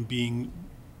and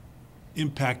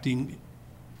impacting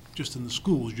just in the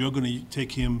schools. You're going to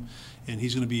take him, and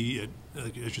he's going to be,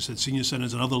 as you said, senior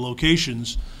centers and other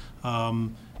locations,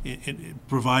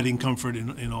 providing comfort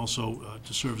and also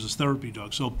to serve as a therapy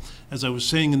dog. So, as I was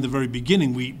saying in the very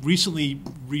beginning, we recently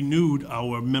renewed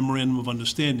our memorandum of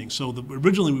understanding. So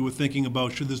originally we were thinking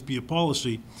about, should this be a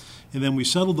policy? And then we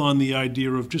settled on the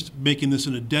idea of just making this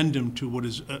an addendum to what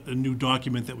is a new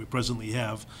document that we presently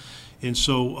have. And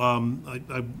so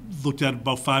I looked at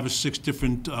about 5 or 6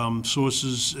 different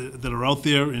sources that are out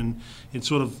there and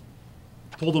sort of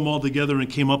pulled them all together and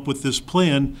came up with this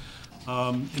plan.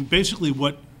 And basically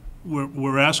what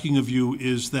we're asking of you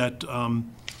is that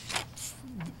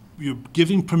you're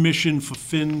giving permission for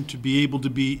Finn to be able to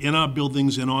be in our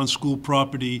buildings and on school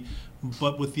property,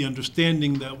 but with the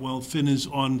understanding that while Finn is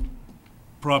on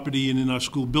property and in our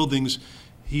school buildings,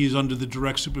 he is under the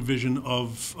direct supervision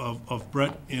of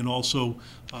Brett and also,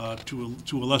 to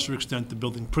a lesser extent, the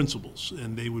building principals,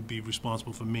 and they would be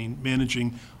responsible for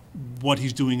managing what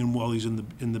he's doing and while he's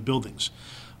in the buildings.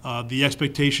 The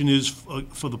expectation is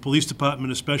for the police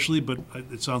department especially, but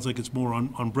it sounds like it's more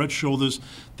on Brett's shoulders,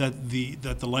 that the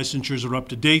licensures are up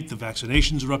to date, the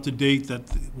vaccinations are up to date, that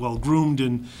well groomed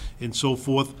and so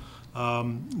forth,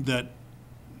 that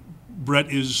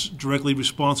Brett is directly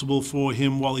responsible for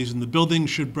him while he's in the building.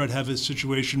 Should Brett have a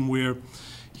situation where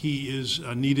he is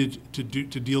needed to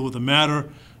deal with a matter,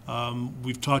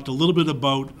 we've talked a little bit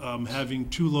about having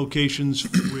 2 locations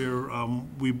where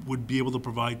we would be able to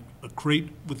provide a crate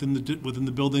within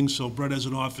the building. So Brett has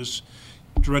an office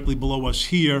directly below us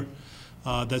here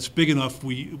that's big enough.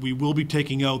 We will be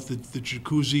taking out the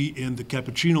jacuzzi and the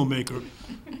cappuccino maker,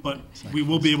 but we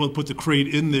will be able to put the crate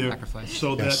in there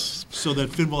so that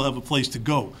Finn will have a place to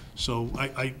go. So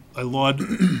I laud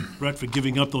Brett for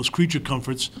giving up those creature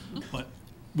comforts, but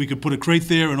we could put a crate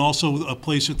there and also a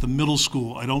place at the middle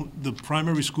school. The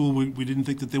primary school, we didn't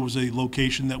think that there was a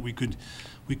location that we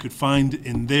could find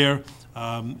in there.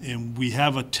 And we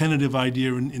have a tentative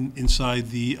idea inside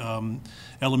the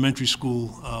elementary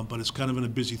school, but it's kind of in a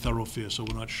busy thoroughfare, so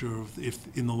we're not sure if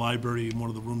in the library, in one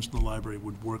of the rooms in the library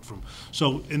would work from.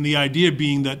 So, and the idea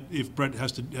being that if Brett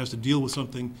has to deal with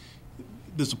something,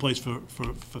 there's a place for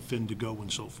Finn to go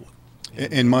and so forth.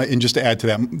 And just to add to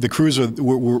that, the cruiser,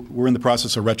 we're in the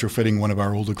process of retrofitting one of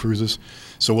our older cruisers,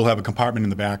 so we'll have a compartment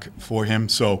in the back for him.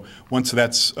 So once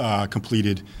that's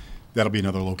completed, that'll be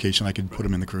another location. I could put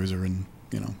him in the cruiser, and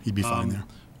he'd be fine there.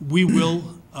 We will,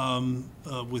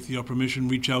 with your permission,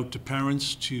 reach out to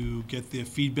parents to get their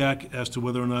feedback as to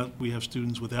whether or not we have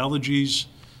students with allergies,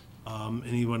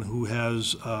 anyone who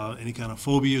has any kind of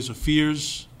phobias or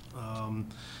fears.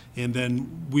 And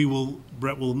then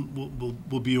Brett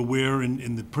will be aware,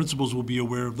 and the principals will be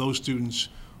aware of those students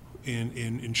and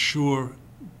ensure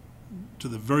to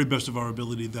the very best of our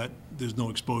ability that there's no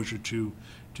exposure to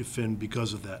Finn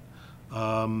because of that.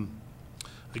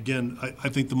 Again, I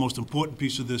think the most important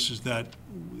piece of this is that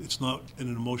it's not an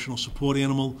emotional support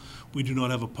animal. We do not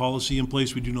have a policy in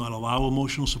place. We do not allow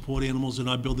emotional support animals in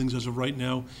our buildings as of right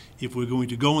now. If we're going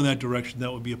to go in that direction,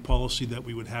 that would be a policy that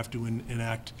we would have to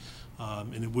enact,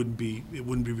 and it wouldn't be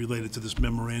related to this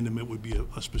memorandum. It would be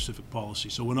a specific policy.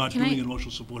 So we're not doing an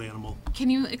emotional support animal. Can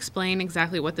you explain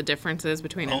exactly what the difference is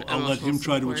between an I'll let him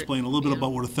try to support- explain a little bit Yeah.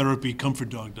 about what a therapy comfort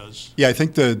dog does. Yeah, I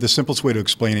think the simplest way to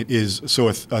explain it is, so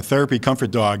a therapy comfort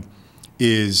dog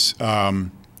is,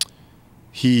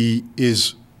 he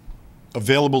is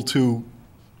available to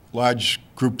large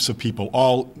groups of people,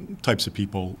 all types of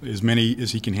people, as many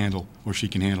as he can handle or she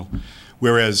can handle.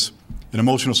 Whereas an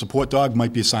emotional support dog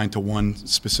might be assigned to one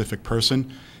specific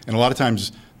person. And a lot of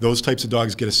times those types of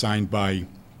dogs get assigned by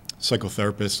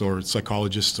psychotherapists or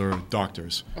psychologists or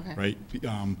doctors, Okay. right?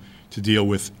 To deal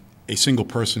with a single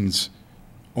person's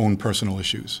own personal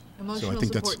issues. So I Emotional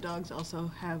think support dogs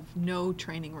also have no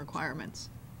training requirements.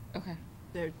 Okay.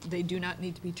 They do not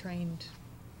need to be trained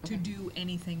to do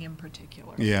anything in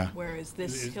particular. Yeah. Whereas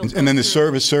this, And- he'll And go then the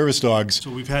through- service dogs.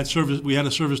 So we had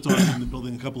a service dog in the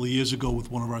building a couple of years ago with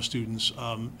one of our students,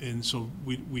 and so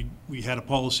we had a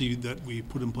policy that we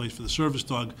put in place for the service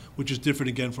dog, which is different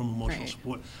again from emotional Right.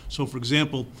 support. So for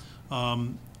example,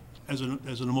 as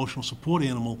an emotional support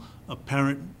animal, a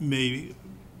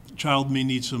child may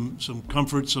need some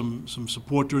comfort, some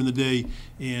support during the day,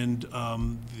 and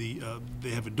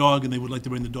they have a dog and they would like to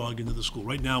bring the dog into the school.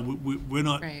 Right now, we're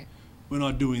not. Right. We're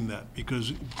not doing that,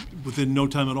 because within no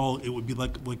time at all, it would be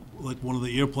like one of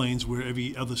the airplanes where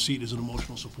every other seat is an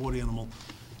emotional support animal.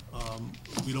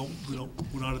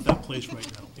 We're not at that place right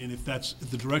now. And if that's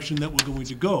the direction that we're going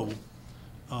to go,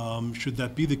 should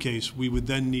that be the case, we would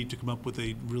then need to come up with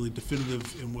a really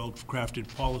definitive and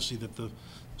well-crafted policy that the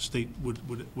state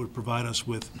would provide us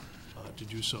with to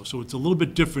do so. So it's a little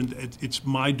bit different. It's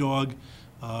my dog,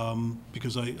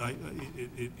 because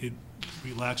it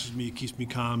relaxes me, it keeps me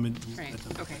calm. Right.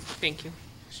 Okay. Thank you.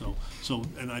 So,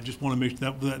 and I just want to make,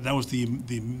 that was the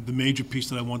major piece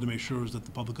that I wanted to make sure, is that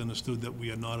the public understood that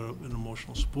we are not an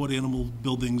emotional support animal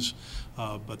buildings,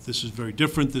 but this is very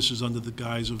different. This is under the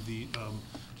guise of the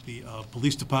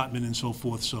police department and so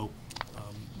forth. So,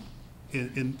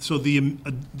 and so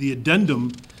the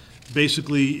addendum,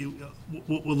 basically,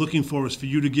 what we're looking for is for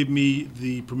you to give me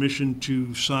the permission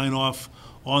to sign off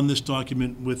on this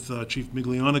document with Chief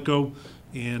Miglianico,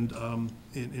 and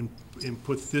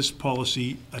put this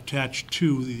policy attached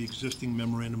to the existing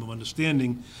memorandum of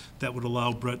understanding that would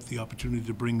allow Brett the opportunity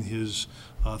to bring his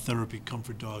therapy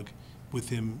comfort dog with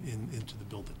him into the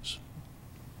buildings,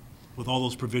 with all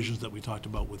those provisions that we talked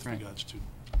about with Right. regards to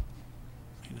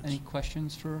maintenance. Any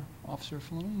questions for Officer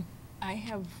Filoni? I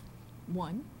have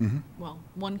one, Mm-hmm. well,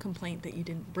 one complaint that you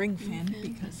didn't bring Finn,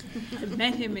 because I've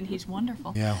met him and he's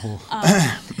wonderful. Yeah,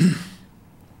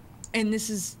 And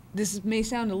this may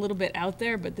sound a little bit out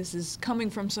there, but this is coming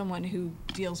from someone who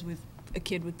deals with a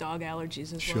kid with dog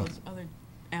allergies as Sure. well as other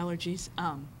allergies.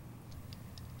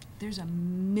 There's a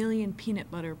million peanut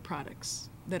butter products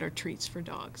that are treats for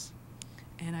dogs.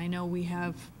 And I know we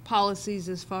have policies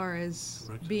as far as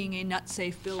Correct. being a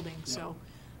nut-safe building. So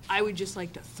I would just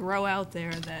like to throw out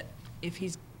there that if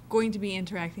he's going to be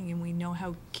interacting, and we know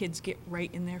how kids get right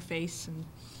in their face and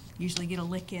usually get a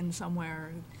lick in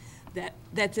somewhere,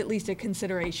 that's at least a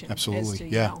consideration. As absolutely, to,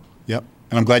 yeah, yep.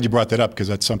 And I'm glad you brought that up, because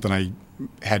that's something I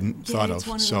hadn't thought of. It's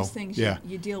one of So, those things, yeah.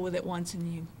 you deal with it once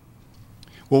and you,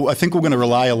 Well, I think we're going to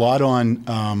rely a lot on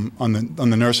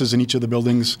the nurses in each of the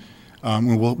buildings.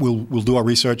 We'll do our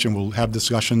research and we'll have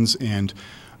discussions, and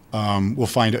we'll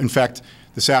find. In fact,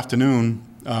 this afternoon,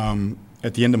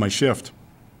 at the end of my shift,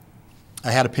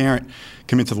 I had a parent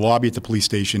come into the lobby at the police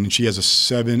station, and she has a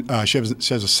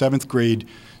seventh grade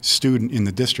student in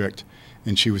the district,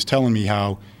 and she was telling me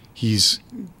how he's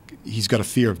got a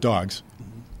fear of dogs.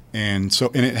 And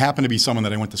it happened to be someone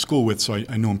that I went to school with, so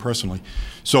I knew him personally.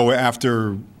 So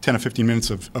after 10 or 15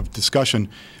 minutes of discussion,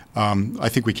 I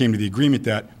think we came to the agreement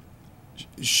that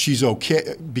she's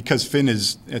okay, because Finn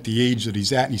is at the age that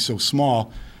he's at and he's so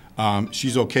small,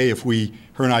 she's okay if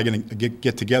her and I are going to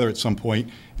get together at some point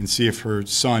and see if her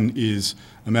son is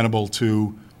amenable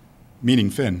to meeting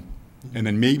Finn. And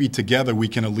then maybe together we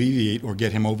can alleviate or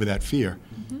get him over that fear.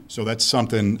 Mm-hmm. So that's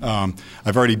something,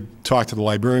 I've already talked to the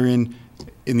librarian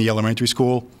in the elementary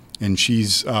school, and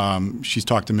she's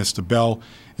talked to Mr. Bell,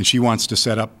 and she wants to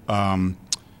set up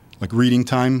like reading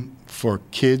time for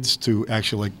kids to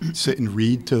actually like sit and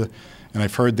read to, and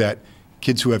I've heard that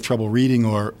kids who have trouble reading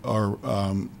or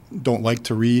don't like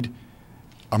to read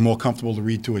are more comfortable to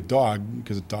read to a dog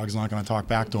because a dog's not going to talk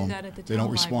back to them. They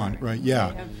don't respond, right?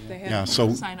 Yeah, yeah.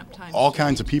 So sign-up times. all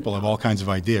kinds of people have all kinds of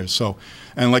ideas. So,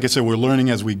 and like I said, we're learning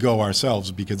as we go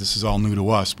ourselves because this is all new to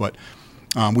us. But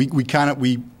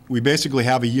we basically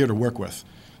have a year to work with.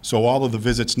 So all of the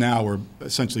visits now are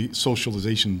essentially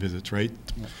socialization visits, right?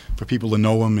 For people to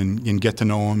know them and get to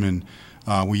know them,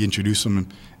 and we introduce them.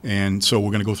 And so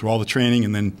we're going to go through all the training,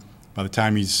 and then by the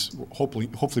time he's hopefully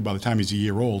by the time he's a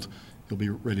year old, he'll be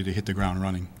ready to hit the ground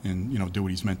running and do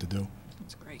what he's meant to do.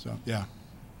 That's great. So yeah.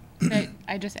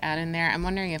 I just add in there, I'm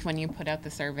wondering if when you put out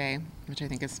the survey, which I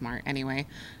think is smart anyway,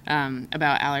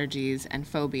 about allergies and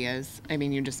phobias, I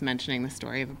mean, you're just mentioning the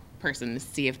story of a person to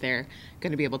see if they're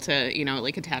going to be able to,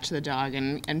 like attach to the dog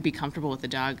and be comfortable with the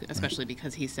dog, especially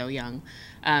because he's so young.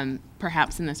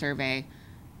 Perhaps in the survey,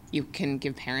 you can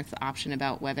give parents the option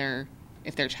about whether,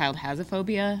 if their child has a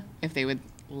phobia, if they would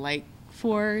like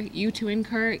for you to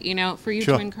encourage,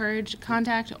 Sure. to encourage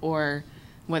contact, or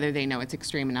whether they know it's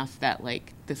extreme enough that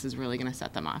like this is really going to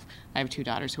set them off. I have 2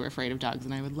 daughters who are afraid of dogs,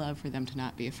 and I would love for them to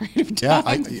not be afraid of dogs.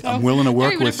 Yeah, I'm willing to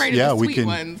work with. Yeah, we can.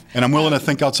 Ones. And I'm willing to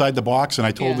think outside the box. And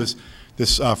I told Yeah.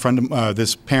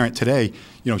 this parent today,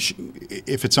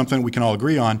 if it's something we can all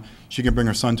agree on, she can bring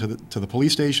her son to the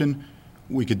police station.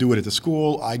 We could do it at the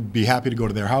school. I'd be happy to go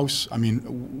to their house. I mean,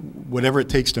 whatever it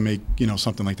takes to make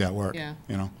something like that work. Yeah.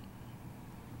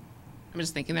 I'm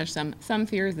just thinking there's some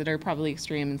fears that are probably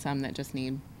extreme and some that just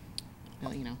need, a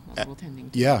little tending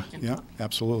to. Yeah,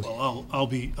 absolutely. Well, I'll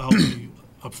be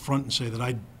upfront and say that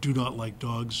I do not like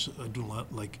dogs. I do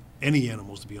not like any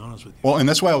animals, to be honest with you. Well, and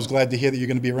that's why I was glad to hear that you're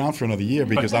going to be around for another year,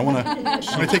 because I want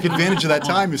to take advantage of that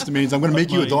time, Mr. Means. I'm going to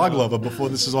make you a dog lover before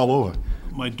this is all over.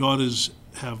 My daughters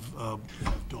have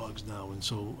dogs now, and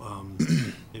so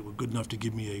they were good enough to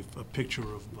give me a picture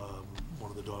of one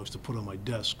of the dogs to put on my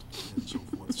desk and so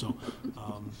forth. So,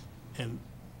 and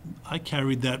I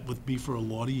carried that with me for a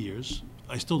lot of years.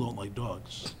 I still don't like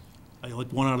dogs. I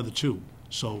like 1 out of the 2.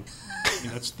 So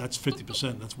that's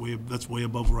 50%. That's way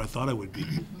above where I thought I would be.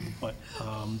 But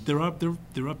there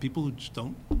are people who just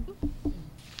don't.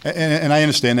 And I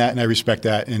understand that, and I respect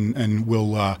that, and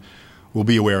we'll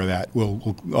be aware of that.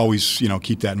 We'll always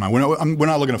keep that in mind. We're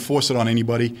not looking to force it on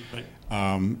anybody. Right.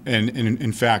 And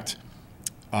in fact,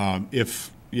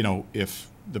 if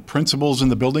the principals in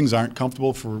the buildings aren't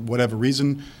comfortable for whatever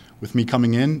reason with me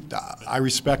coming in, I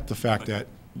respect the fact that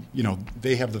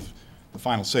they have the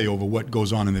final say over what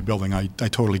goes on in the building. I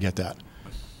totally get that.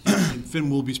 And Finn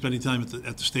will be spending time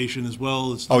at the station as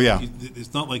well. Oh, yeah.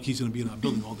 It's not like he's going to be in our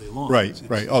building all day long. Right,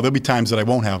 right. Oh, there'll be times that I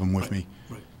won't have him with me.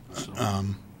 Right. So,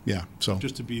 Yeah, so.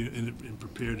 just to be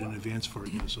prepared in advance for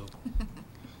it. So,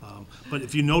 but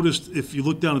if you noticed, if you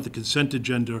look down at the consent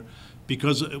agenda,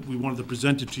 because we wanted to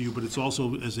present it to you, but it's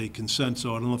also as a consent.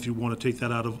 So I don't know if you want to take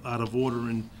that out of order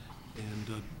and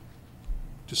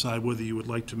decide whether you would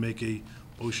like to make a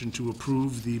motion to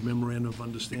approve the memorandum of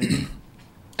understanding.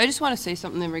 I just want to say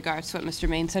something in regards to what Mr.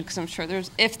 Main said, because I'm sure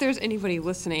if there's anybody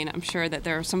listening, I'm sure that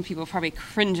there are some people probably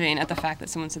cringing at the fact that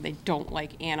someone said they don't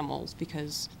like animals,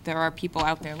 because there are people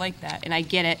out there like that. And I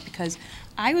get it, because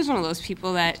I was one of those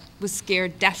people that was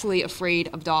scared, deathly afraid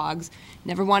of dogs.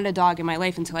 Never wanted a dog in my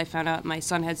life until I found out my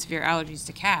son had severe allergies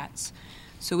to cats.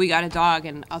 So we got a dog,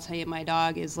 and I'll tell you, my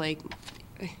dog is like,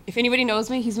 if anybody knows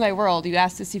me, he's my world. You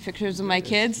ask to see pictures of my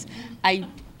kids, I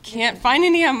can't find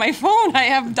any on my phone. I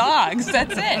have dogs.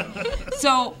 That's it.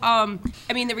 So, I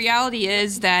mean, the reality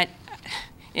is that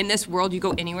in this world, you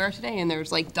go anywhere today, and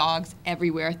there's like dogs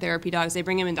everywhere, therapy dogs. They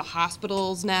bring them into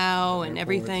hospitals now and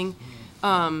everything.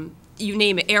 You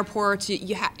name it, airports.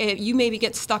 You maybe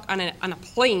get stuck on a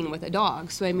plane with a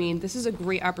dog. So, I mean, this is a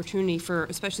great opportunity for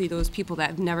especially those people that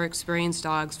have never experienced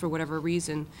dogs for whatever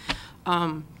reason.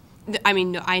 I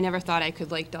mean, I never thought I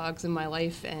could like dogs in my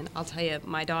life, and I'll tell you,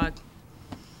 my dog,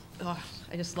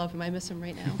 I just love him. I miss him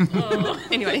right now.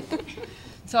 Anyway,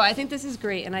 so I think this is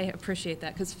great, and I appreciate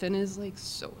that, because Finn is, like,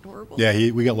 so adorable.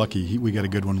 Yeah, we got lucky. We got a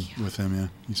good one with him,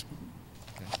 yeah.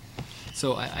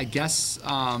 So I guess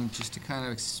just to kind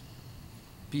of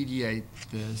expedite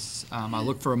this, I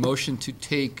look for a motion to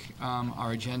take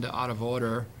our agenda out of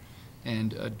order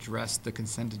and address the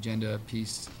consent agenda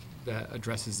piece that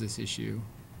addresses this issue.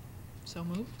 So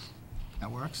moved. That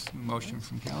works. Motion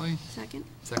from Kelly. Second.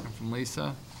 Second from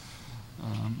Lisa.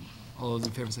 All those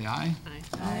in favor say aye.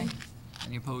 Aye.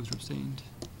 Any opposed or abstained?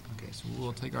 Okay, so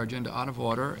we'll take our agenda out of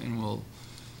order, and we'll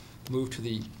move to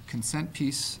the consent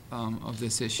piece of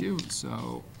this issue.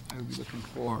 So I would be looking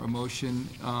for a motion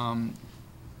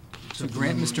to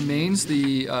grant Mr. Maines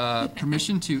the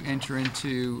permission to enter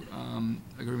into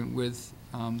agreement with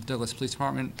Douglas Police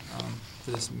Department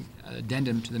for this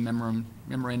addendum to the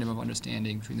memorandum of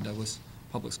understanding between the Douglas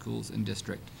Public Schools and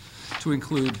District, to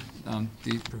include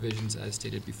the provisions as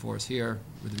stated before us here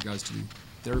with regards to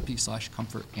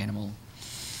therapy/comfort animal,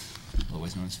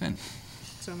 otherwise known as Finn.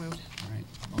 So moved. All right,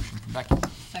 motion from Becky.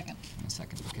 Second. And a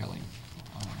second for Kelly.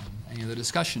 Any other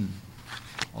discussion?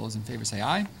 All those in favor say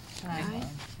aye. Aye.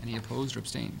 Any opposed or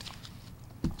abstained?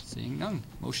 Seeing none,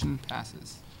 motion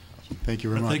passes. Thank you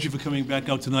very much. Thank you for coming back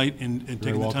out tonight and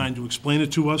taking the welcome. time to explain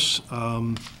it to us.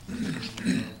 We'll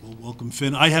welcome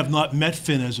Finn. I have not met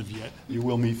Finn as of yet. You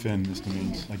will meet Finn, Mr.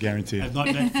 Means, I guarantee I it. have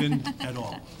not met Finn at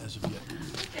all as of yet.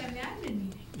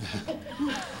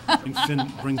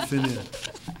 Bring Finn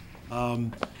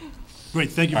in. Great,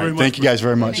 thank you All very right, much. thank you guys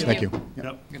very much. Thank Thank you. you.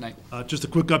 Yep. Good night. Just a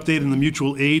quick update on the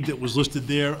mutual aid that was listed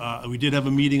there. We did have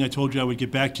a meeting. I told you I would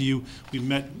get back to you. We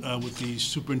met with the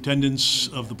superintendents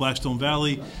of the Blackstone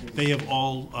Valley. They have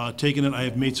all taken it. I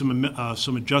have made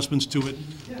some adjustments to it,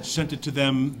 sent it to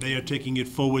them. They are taking it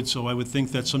forward, so I would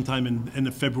think that sometime in end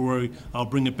of February, I'll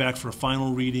bring it back for a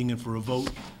final reading and for a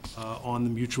vote on the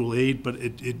mutual aid, but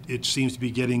it seems to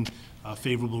be getting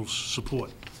favorable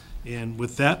support. And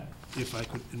with that, if I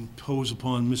could impose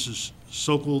upon Mrs.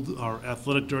 Sokol, our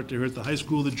athletic director here at the high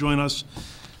school, to join us.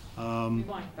 We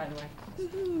won, by the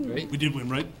way. Great. We did win,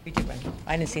 right? We did win.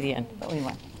 I didn't see the end, but we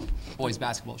won. Boys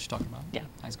basketball, she's talking about. Yeah.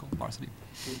 High school, varsity.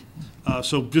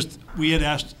 So just, we had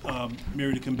asked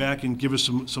Mary to come back and give us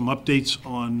some updates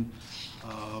on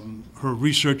her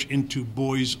research into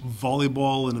boys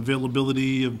volleyball and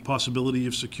availability and possibility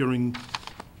of securing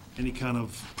any kind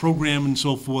of program and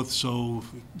so forth. So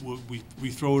we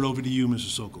throw it over to you,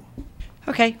 Mrs. Sokol.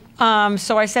 Okay,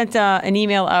 so I sent an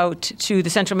email out to the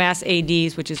Central Mass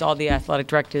ADs, which is all the athletic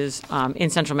directors in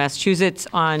Central Massachusetts,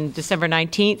 on December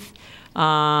 19th,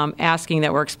 asking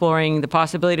that we're exploring the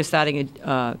possibility of starting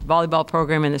a volleyball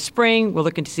program in the spring. We're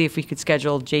looking to see if we could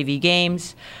schedule JV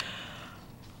games.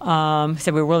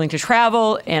 Said we were willing to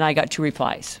travel, and I got 2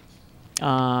 replies.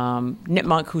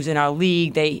 Nipmunk, who's in our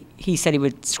league, he said he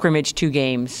would scrimmage 2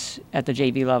 games at the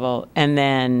JV level, and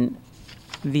then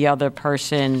the other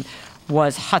person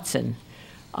was Hudson,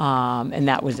 and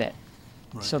that was it.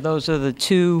 Right. So those are the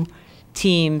 2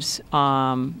 teams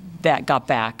that got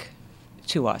back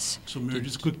to us. So Mary,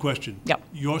 just a quick question. Yep.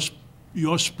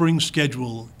 Your spring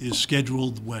schedule is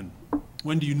scheduled when?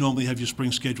 When do you normally have your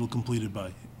spring schedule completed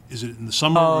by? Is it in the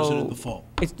summer or is it in the fall?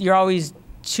 You're always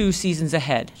 2 seasons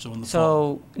ahead. So in the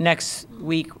So next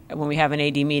week, when we have an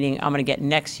AD meeting, I'm going to get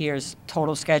next year's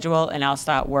total schedule, and I'll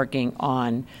start working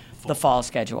on the fall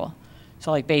schedule.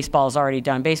 So like baseball's already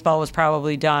done. Baseball was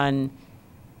probably done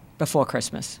before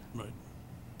Christmas. Right.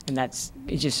 And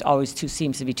it just always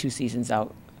seems to be 2 seasons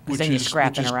out. Because then you're Which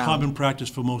scrapping is around. common practice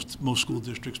for most school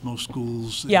districts, most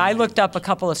schools. Yeah, I looked up a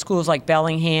couple of schools like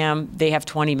Bellingham. They have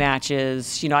 20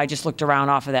 matches. You know, I just looked around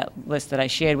off of that list that I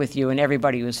shared with you, and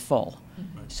everybody was full.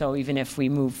 Right. So even if we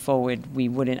move forward, we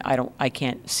wouldn't. I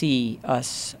can't see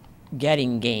us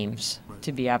getting games, Right.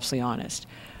 to be absolutely honest.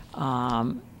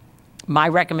 My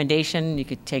recommendation, you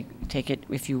could take it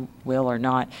if you will or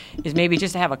not, is maybe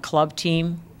just to have a club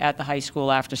team at the high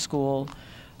school after school.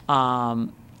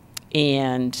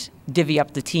 And divvy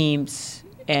up the teams,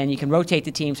 and you can rotate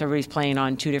the teams. So everybody's playing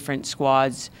on 2 different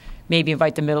squads. Maybe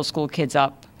invite the middle school kids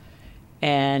up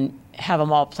and have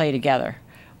them all play together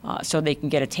so they can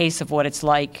get a taste of what it's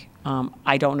like.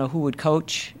 I don't know who would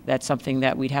coach. That's something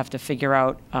that we'd have to figure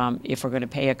out if we're going to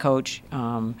pay a coach.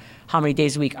 How many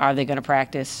days a week are they going to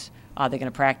practice? Are they going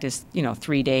to practice,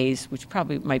 3 days, which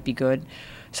probably might be good.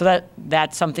 So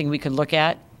that's something we could look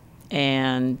at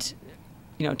and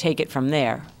take it from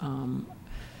there.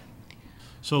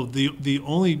 So the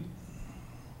only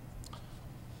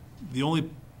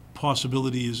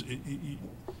possibility is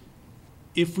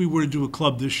if we were to do a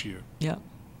club this year. Yeah.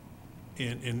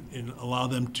 And allow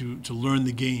them to learn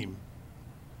the game,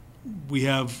 we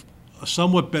have a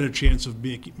somewhat better chance of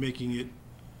making it.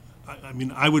 I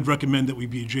mean, I would recommend that we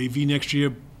be a JV next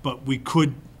year, but we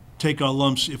could take our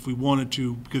lumps if we wanted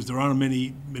to, because there aren't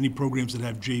many programs that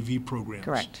have JV programs.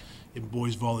 Correct. In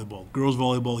boys volleyball. Girls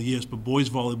volleyball, yes, but boys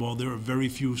volleyball, there are very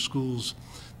few schools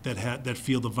that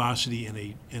field a varsity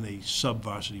in a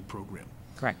sub-varsity program.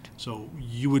 Correct. So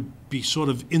you would be sort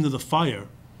of into the fire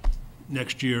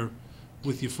next year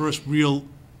with your first real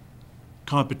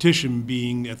competition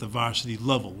being at the varsity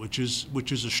level, which is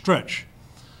a stretch.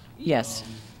 Yes.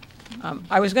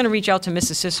 I was going to reach out to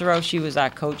Mrs. Cicero. She was our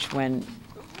coach when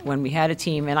when we had a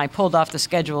team, and I pulled off the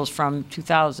schedules from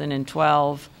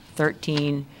 2012,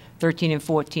 13, 13 and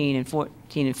 14, and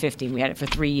 14 and 15. We had it for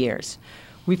 3 years.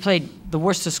 We played the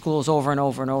Worcester schools over and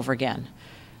over and over again.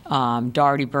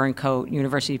 Doherty, Burncoat,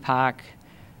 University Park,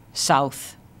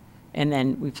 South, and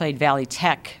then we played Valley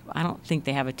Tech. I don't think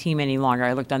they have a team any longer.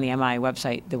 I looked on the MI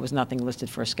website. There was nothing listed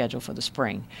for a schedule for the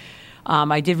spring.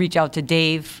 I did reach out to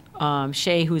Dave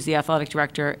Shea, who's the athletic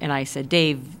director, and I said,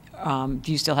 Dave,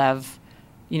 do you still have,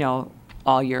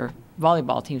 all your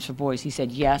volleyball teams for boys? He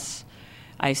said, yes.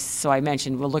 So I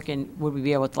mentioned, we're looking, would we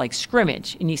be able to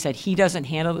scrimmage? And he said he doesn't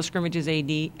handle the scrimmages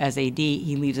as AD,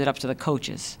 he leaves it up to the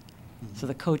coaches. So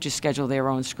the coaches schedule their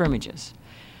own scrimmages.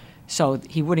 So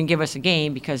he wouldn't give us a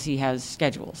game because he has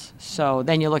schedules. So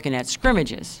then you're looking at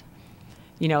scrimmages.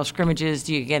 Scrimmages,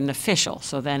 do you get an official?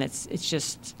 So then it's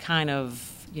just kind of,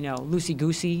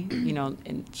 loosey-goosey,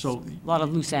 and So a lot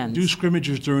of loose ends. do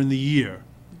scrimmages during the year.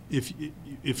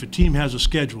 If a team has a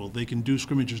schedule, they can do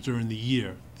scrimmages during the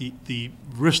year. The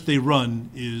risk they run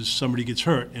is somebody gets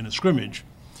hurt in a scrimmage,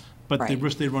 but the Right.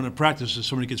 risk they run in practice is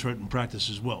somebody gets hurt in practice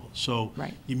as well. So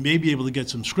Right. you may be able to get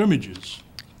some scrimmages,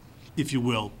 if you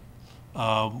will,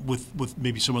 with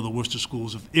maybe some of the Worcester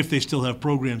schools, if they still have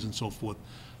programs and so forth,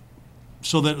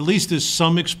 so that at least there's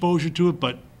some exposure to it,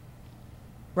 but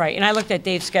Right, and I looked at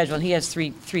Dave's schedule, and he has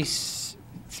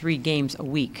three games a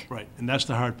week. right, and that's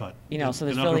the hard part. So there's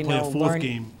They're not really gonna no play a fourth learn-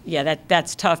 game. Yeah,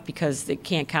 that's tough because it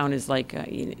can't count as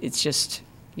it's just,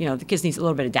 the kids need a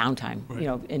little bit of downtime,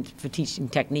 Right. and for teaching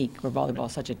technique, where volleyball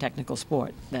is such a technical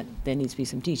sport, that there needs to be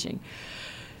some teaching.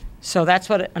 So that's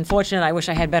what, unfortunately, I wish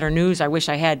I had better news. I wish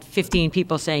I had 15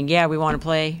 people saying, yeah, we want to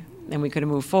play, and we could have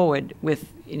moved forward with,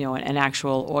 an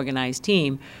actual organized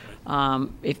team.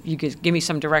 If you could give me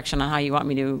some direction on how you want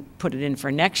me to put it in for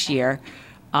next year,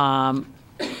 I'll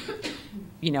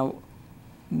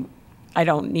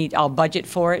budget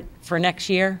for it for next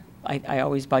year. I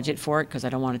always budget for it because I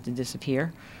don't want it to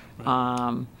disappear.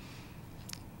 Right.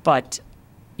 But,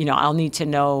 I'll need to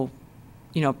know,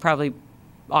 probably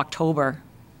October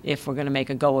if we're going to make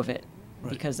a go of it. Right.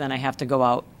 Because then I have to go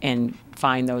out and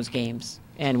find those games.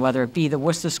 And whether it be the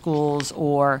Worcester schools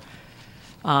or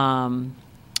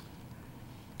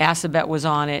Assabet was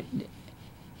on it,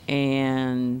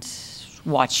 and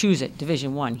Wachusett,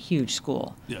 Division I, huge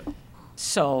school. Yeah.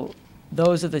 So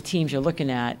those are the teams you're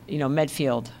looking at,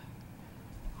 Medfield,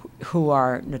 who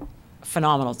are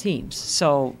phenomenal teams.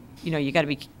 So, you got to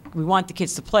be, we want the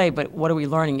kids to play, but what are we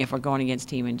learning if we're going against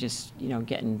team and just,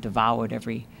 getting devoured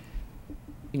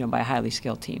by a highly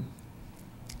skilled team?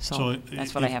 So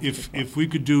that's what I have to do. If we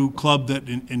could do club that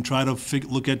and try to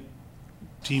look at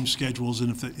team schedules, and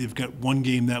if they've got one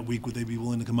game that week, would they be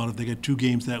willing to come out? If they got 2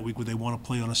 games that week, would they want to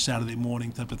play on a Saturday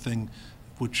morning type of thing?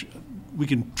 Which we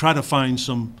can try to find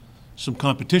some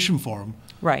competition for them.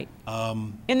 Right.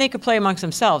 And they could play amongst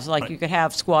themselves. Like Right. you could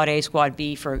have Squad A, Squad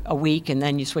B for a week, and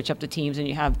then you switch up the teams and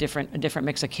you have a different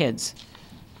mix of kids.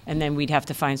 And then we'd have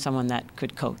to find someone that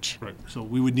could coach. Right. So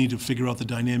we would need to figure out the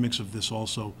dynamics of this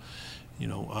also.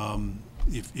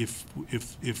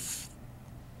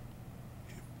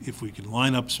 If we can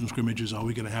line up some scrimmages, are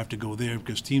we going to have to go there?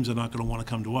 Because teams are not going to want to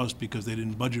come to us because they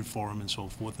didn't budget for them and so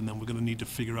forth. And then we're going to need to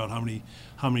figure out how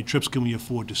many trips can we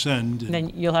afford to send. And then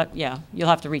you'll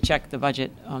have to recheck the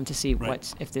budget to see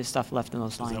Right. if there's stuff left in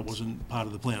those 'Cause lines. that wasn't part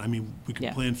of the plan. I mean, we could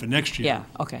Yeah. plan for next year. Yeah,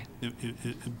 okay.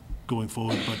 Going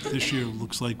forward, but this year, it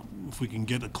looks like if we can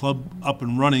get a club up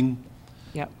and running,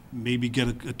 Yep. maybe get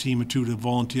a team or two to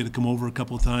volunteer to come over a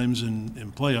couple of times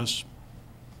and play us.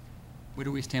 Where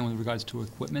do we stand with regards to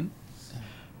equipment?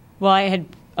 Well, I had,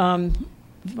 when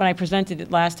I presented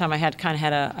it last time, I had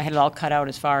it all cut out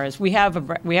as far as, we have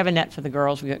a net for the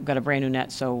girls. We got a brand new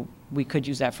net, so we could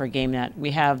use that for a game net.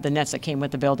 We have the nets that came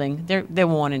with the building. They're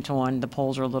worn and torn. The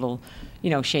poles are a little,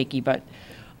 shaky, but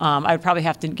I would probably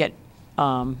have to get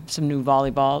some new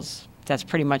volleyballs. That's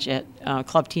pretty much it.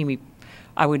 Club team,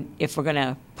 if we're going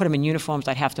to put them in uniforms,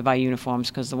 I'd have to buy uniforms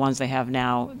because the ones they have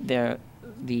now, the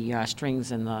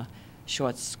strings and the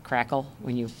shorts crackle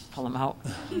when you pull them out.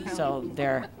 So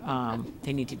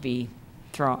they need to be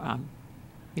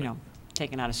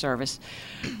taken out of service.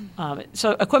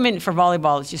 So equipment for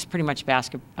volleyball is just pretty much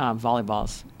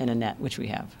volleyballs and a net, which we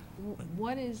have.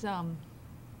 What is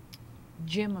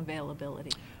gym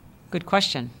availability? Good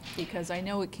question. Because I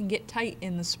know it can get tight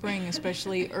in the spring,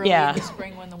 especially early Yeah. in the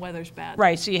spring when the weather's bad.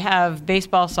 Right, so you have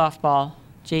baseball, softball,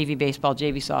 JV baseball,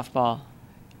 JV softball,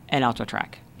 and outdoor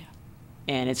track. Yeah.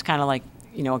 And it's kind of like,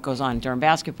 what goes on during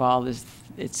basketball is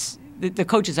the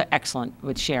coaches are excellent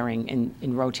with sharing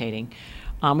and rotating.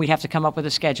 We'd have to come up with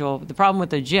a schedule. The problem with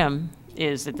the gym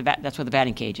is that that's where the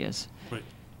batting cage is. Right.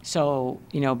 So,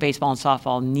 baseball and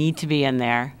softball need to be in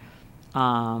there.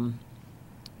 And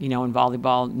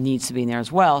volleyball needs to be in there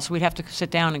as well. So we'd have to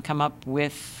sit down and come up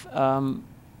with, I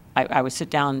would have to sit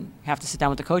down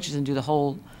with the coaches and do the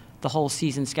whole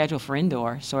season schedule for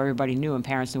indoor, so everybody knew and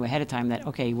parents knew ahead of time that,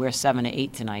 okay, we're 7 to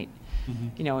 8 tonight.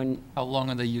 And How long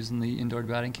are they using the indoor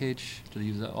batting cage? Do they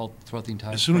use that all throughout the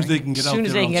entire As soon as they can get as out, soon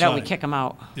as they're they can get out, we outside. kick them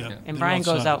out. Yeah, And they're Brian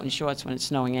goes outside. out in shorts when it's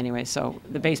snowing anyway, so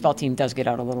the baseball team does get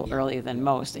out a little earlier than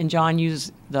most. And John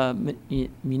uses the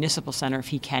municipal center if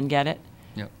he can get it,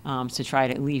 Yep. to try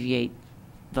to alleviate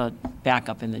the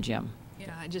backup in the gym.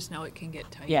 Yeah, I just know it can get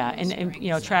tight. Yeah, in the and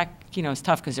spring, so. track, it's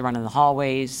tough because they're running the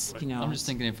hallways, I'm just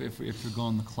thinking if you're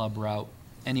going the club route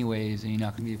anyways, and you're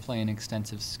not going to be playing an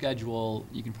extensive schedule,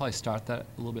 you can probably start that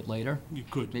a little bit later. You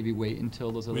could. Maybe wait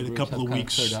until those other Wait a groups couple have of kind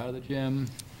weeks. of cleared out of the gym.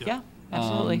 Yeah,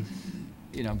 absolutely.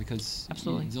 Because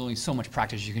Absolutely. there's only so much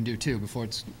practice you can do too before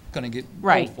it's going to get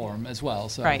Right. old for them as well.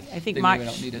 So Right. I think they March,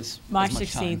 maybe don't need as March much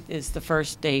 16th time. is the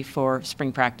first day for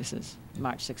spring practices,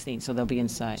 March 16th, so they'll be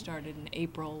inside. Started in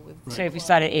April with. So if we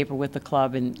start in April with the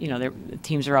club and, the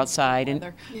teams are outside, and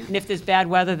Weather. and if there's bad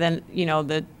weather, then,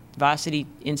 the varsity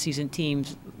in-season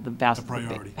teams, the basketball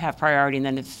priority. have priority, and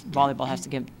then if volleyball has to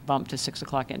get bumped to 6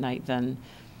 o'clock at night, then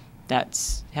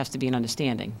has to be an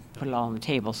understanding. Put it all on the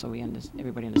table so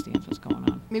everybody understands what's going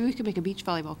on. Maybe we could make a beach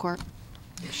volleyball court.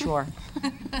 Sure.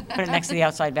 Put it next to the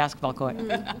outside basketball court.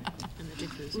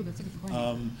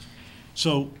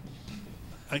 So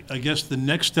I guess the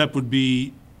next step would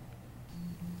be,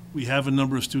 we have a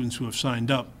number of students who have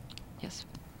signed up. Yes.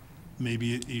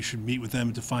 Maybe you should meet with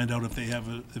them to find out if they have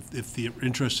if the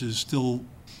interest is still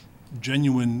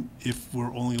genuine, if we're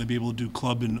only going to be able to do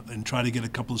club and try to get a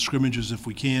couple of scrimmages if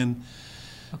we can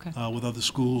Okay. with other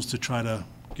schools to try to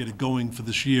get it going for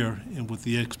this year, and with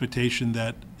the expectation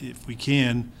that if we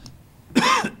can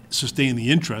sustain the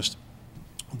interest,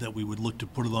 that we would look to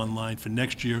put it online for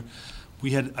next year.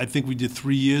 I think we did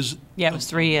 3 years. Yeah, it was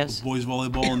 3 years. Of boys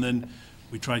volleyball, and then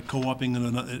we tried co-oping in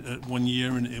another, 1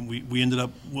 year, and we ended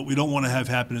up, what we don't want to have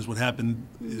happen is what happened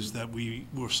is that we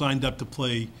were signed up to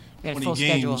play We had a 20 full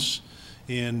schedule. games,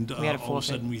 and We had a all of a forfeit.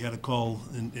 sudden we had to call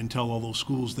and tell all those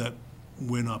schools that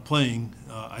we're not playing.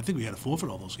 I think we had to forfeit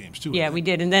all those games too. Yeah, we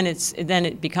did, and then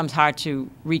it becomes hard to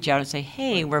reach out and say,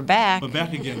 hey, we're back. But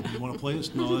back again, you want to play us?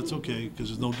 No, that's okay, because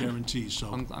there's no guarantees,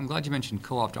 so. I'm glad you mentioned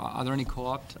co-op. Are there any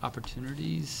co-op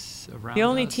opportunities around The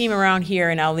only us? team around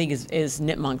here in our league is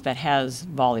Nipmunk that has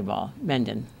volleyball,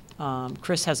 Mendon.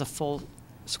 Chris has a full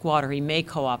squad, or he may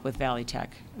co-op with Valley Tech.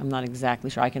 I'm not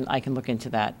exactly sure. I can look into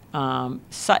that.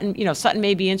 Sutton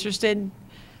may be interested.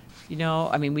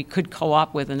 We could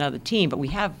co-op with another team, but we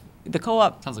have the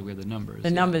co-op. Sounds like we have the numbers. The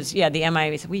yeah. numbers, yeah, the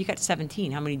MIA said, well, you got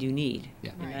 17. How many do you need?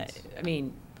 Yeah. And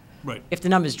Right. if the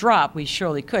numbers drop, we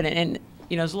surely could. And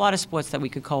there's a lot of sports that we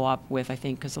could co-op with, I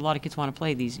think, because a lot of kids want to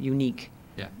play these unique.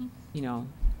 Yeah. We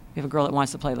have a girl that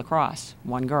wants to play lacrosse,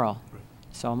 one girl. Right.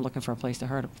 So I'm looking for a place for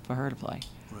her to play.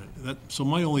 Right. So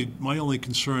my only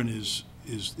concern is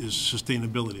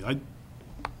sustainability.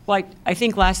 Well, I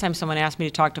think last time someone asked me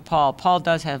to talk to Paul. Paul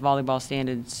does have volleyball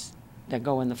standards that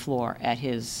go in the floor at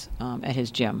his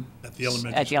gym. At the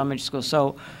elementary At the elementary school.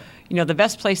 So, the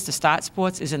best place to start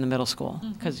sports is in the middle school,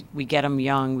 because we get them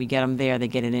young, we get them there, they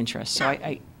get an interest. So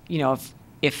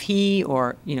if he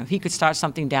could start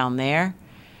something down there,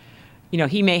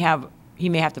 he may have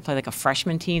to play like a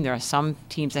freshman team. There are some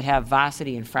teams that have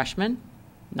varsity and freshmen.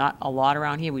 Not a lot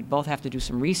around here. We'd both have to do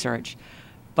some research.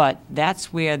 But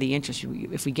that's where the interest,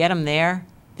 if we get them there,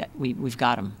 we've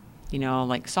got them.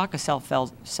 Like soccer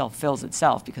self-fills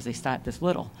itself because they start this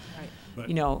little. Right.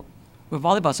 Where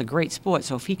volleyball's a great sport,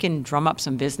 so if he can drum up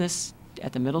some business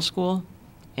at the middle school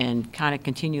and kind of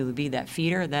continue to be that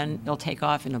feeder, then they'll take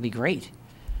off and it'll be great.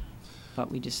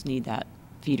 But we just need that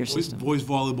feeder system. Boys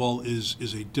volleyball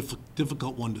is a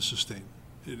difficult one to sustain.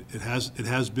 It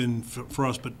has been for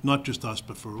us, but not just us,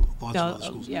 but for lots of other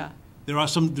schools. Yeah. There are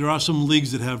some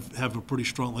leagues that have a pretty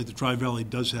strong, like the Tri-Valley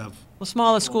does have. Well,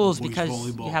 smaller schools boys because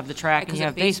volleyball. you have the track and Because you of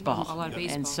have baseball. baseball, a lot of And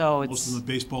baseball. so Most of it's, them are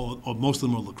baseball, or most of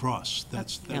them are lacrosse.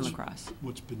 That's and lacrosse.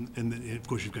 what's been, and then, of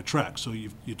course, you've got track. So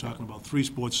you're talking about 3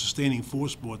 sports. Sustaining 4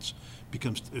 sports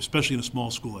becomes, especially in a small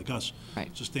school like us,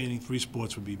 Right. sustaining 3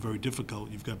 sports would be very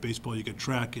difficult. You've got baseball, you've got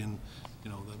track, and,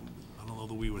 then I don't know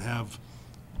that we would have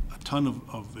a ton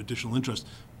of additional interest.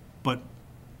 But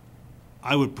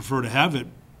I would prefer to have it,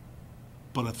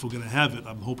 but if we're going to have it,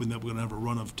 I'm hoping that we're going to have a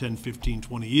run of 10, 15,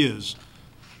 20 years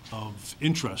of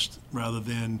interest, rather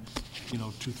than,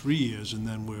 2-3 years, and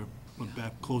then we're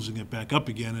back, closing it back up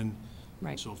again, and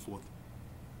Right. so forth.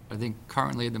 I think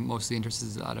currently most of the interest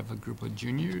is out of a group of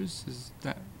juniors. Is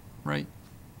that right?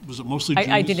 was it mostly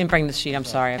juniors? I didn't bring the sheet, I'm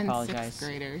sorry, I And apologize. sixth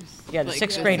graders. Yeah, the Like,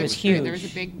 sixth the grade was sixth grade, huge. There was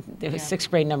a big. The yeah. sixth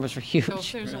grade numbers were huge. So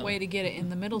if there's a way to get it in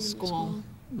the middle school,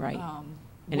 Right. And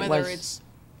it whether was- it's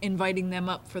inviting them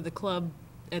up for the club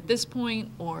at this point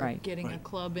or Right. getting a Right.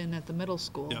 club in at the middle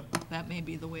school, Yep. that may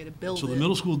be the way to build it. So the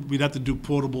middle school, we'd have to do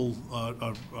portable,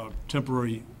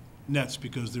 temporary nets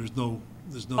because there's no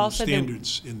Paul said there-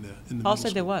 standards in the middle Paul school.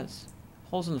 said there was,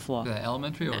 holes in the floor. The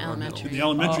elementary or The middle? elementary. In the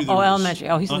elementary, there Oh, is. elementary,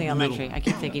 oh, he's in Not the middle. elementary. I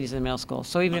keep thinking he's in the middle school.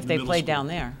 So even Not if in they the played middle down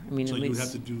school. there, I mean, So at you would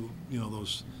have least, to do,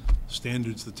 those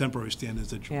standards, the temporary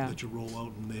standards that you, Yeah. that you roll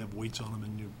out, and they have weights on them,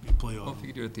 and you play on Well, if you them.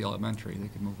 could do it at the elementary, they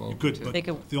could move over. You could, to- but They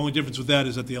could- the only difference with that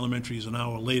is that the elementary is an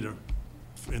hour later,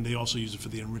 and they also use it for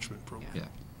the enrichment program. Yeah.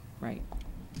 right.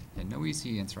 Yeah, no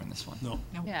easy answer on this one. No,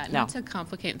 Yeah, No. not to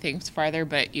complicate things farther,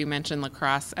 but you mentioned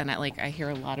lacrosse, and I hear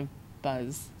a lot of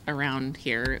buzz around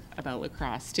here about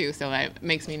lacrosse too. So that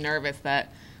makes me nervous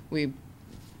that we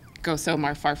go so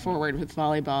far forward with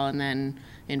volleyball, and then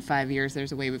in 5 years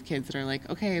there's a wave of kids that are like,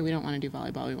 okay, we don't want to do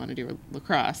volleyball, we want to do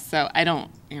lacrosse. So I don't,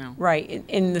 Right,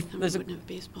 there's a, Wouldn't have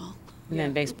baseball. and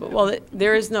then baseball. Well,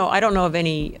 there is no, I don't know of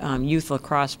any youth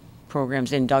lacrosse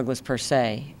programs in Douglas per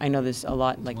se. I know there's a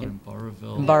lot, like One in in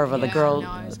Burrillville. Burriville, the Yeah, girl, no,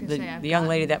 I was gonna say, I've the young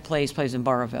lady gotten- that plays in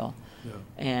Burriville. yeah.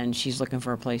 And she's looking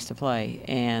for a place to play.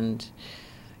 And,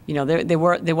 there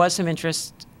was some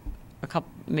interest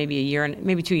maybe a year,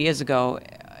 maybe 2 years ago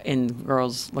in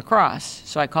girls lacrosse.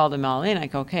 So I called them all in. I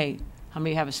go, okay, how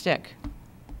many have a stick?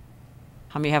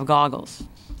 How many have goggles?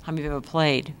 How many have ever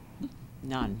played?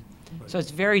 None. So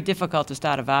it's very difficult to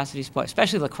start a varsity sport,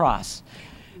 especially lacrosse,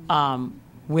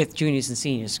 with juniors and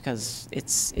seniors, because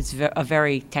it's a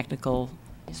very technical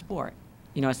sport.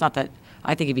 It's not that,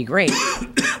 I think it'd be great.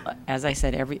 As I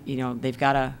said, they've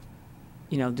got to,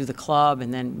 do the club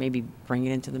and then maybe bring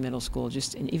it into the middle school,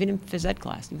 even in phys ed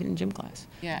class, even in gym class.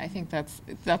 yeah, I think that's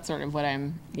sort of what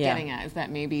I'm Yeah. getting at, is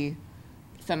that maybe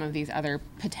some of these other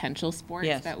potential sports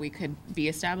Yes. that we could be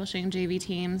establishing JV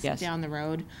teams Yes. down the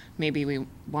road, maybe we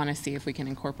want to see if we can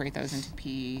incorporate those into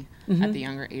PE at the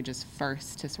younger ages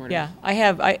first to sort of. Yeah,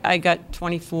 I got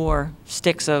 24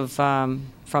 sticks of,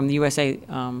 from the USA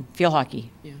field hockey.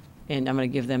 Yeah. And I'm going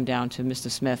to give them down to Mr.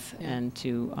 Smith Yeah. and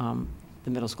to the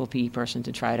middle school PE person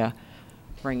to try to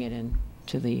bring it in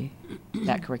to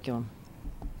that curriculum.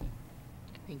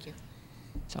 Thank you.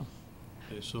 So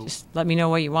Okay, so, just let me know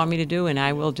what you want me to do, and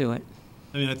I will do it.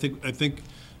 I mean, I think,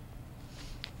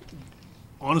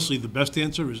 honestly, the best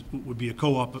answer would be a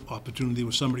co-op opportunity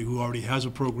with somebody who already has a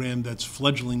program that's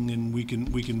fledgling, and we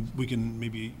can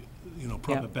maybe,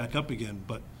 prop Yeah. it back up again,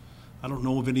 but I don't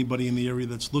know of anybody in the area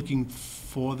that's looking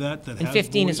for that has And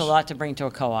 15 is a boys. lot to bring to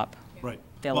a co-op. Right.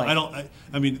 They're Well, like-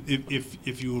 I mean,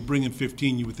 if you were bringing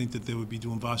 15, you would think that they would be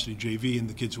doing varsity JV, and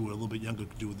the kids who are a little bit younger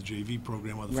could do with the JV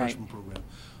program or the Right. freshman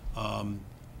program.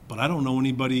 But I don't know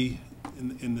anybody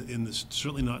in this,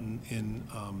 certainly not in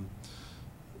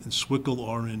Swickle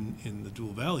or in the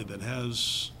Dual Valley, that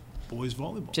has boys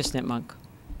volleyball. Just Nipmunk.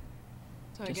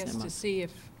 So I Just guess them to up. see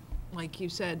if, like you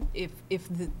said, if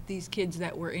these kids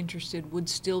that were interested would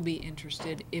still be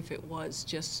interested if it was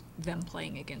just them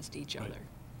playing against each Right. other.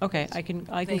 Okay, I can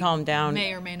They calm them down.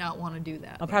 May or may not want to do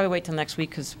that. I'll probably wait till next week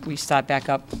because we start back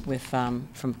up with, from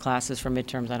classes for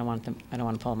midterms. I don't want to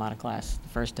pull them out of class the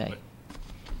first day. Right.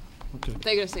 Okay.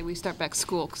 They're gonna say we start back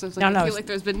school because I was No, like, no, I feel it's- like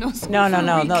there's been no school. No, for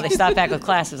a week. they start back with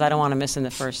classes. I don't want to miss in the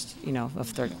first, of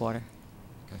third quarter.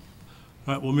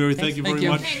 All right, well, Mary, thank you Thank very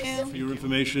you. much for your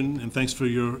information, and thanks for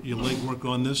your legwork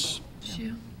on this.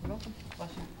 Sure.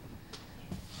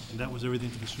 And that was everything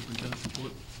for the superintendent's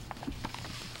report.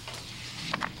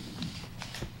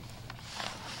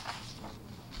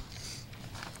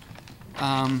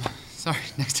 Sorry,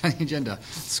 next on the agenda,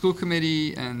 school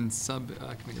committee and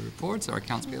subcommittee reports, our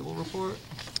accounts payable report.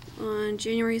 On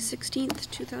January 16th,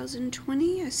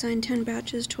 2020, I signed 10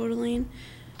 batches totaling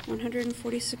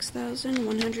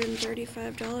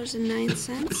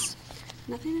 $146,135.09.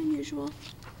 Nothing unusual.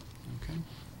 Okay.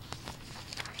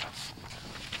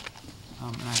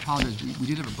 And I apologize, we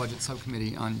did have a budget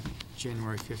subcommittee on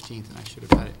January 15th, and I should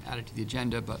have had it added to the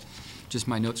agenda, but just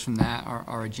my notes from that,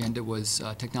 our agenda was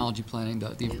technology planning,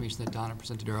 the information that Donna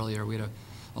presented earlier. We had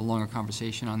a longer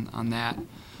conversation on that.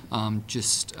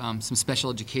 Just some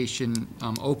special education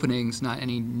openings, not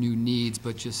any new needs,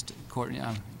 but just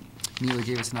Neela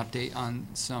gave us an update on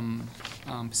some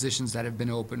positions that have been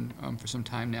open for some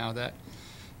time now that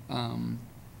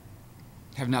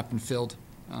have not been filled.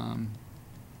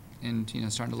 And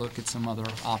starting to look at some other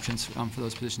options for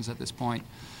those positions at this point.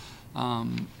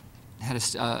 Had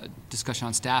a discussion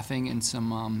on staffing and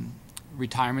some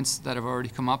retirements that have already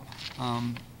come up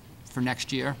for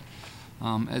next year.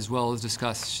 as well as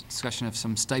discussion of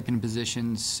some stipend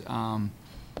positions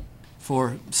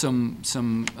for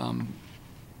some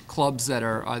clubs that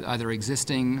are either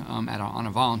existing on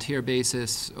a volunteer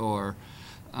basis or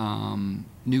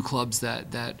new clubs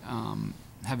that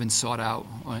have been sought out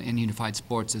in unified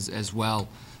sports as well,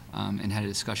 and had a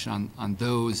discussion on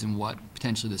those and what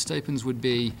potentially the stipends would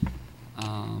be.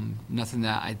 Nothing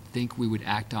that I think we would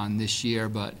act on this year,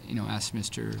 but, ask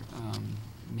Mr.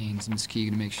 Maines and Ms.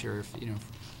 Keegan to make sure if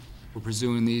we're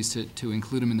pursuing these to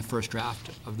include them in the first draft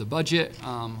of the budget,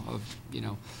 or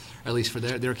at least for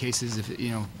their cases, if,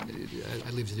 I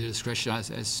leave to their discretion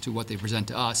as to what they present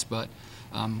to us, but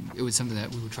it was something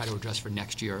that we would try to address for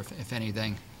next year, if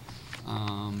anything.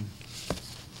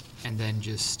 And then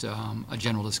just a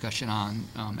general discussion on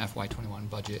FY21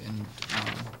 budget and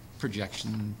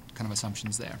projection kind of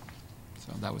assumptions there.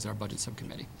 So that was our budget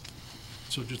subcommittee.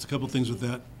 So just a couple things with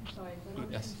that. Sorry, but on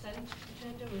the Yes. consent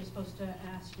agenda, we're supposed to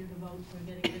ask you to vote for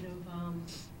getting rid of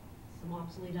some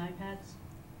obsolete iPads.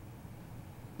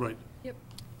 Right. Yep,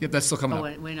 that's still coming Oh,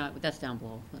 up. we're not, that's down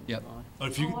below. Yep.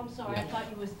 If you, Oh, I'm sorry, I thought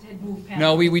you had moved past.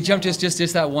 No, we it. jumped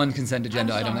just that one consent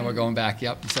agenda item, then sorry. we're going back.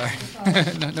 Yep, sorry.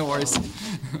 No worries.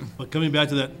 but coming back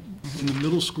to that, in the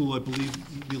middle school, I believe,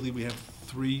 really, we have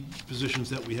 3 positions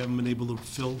that we haven't been able to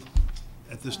fill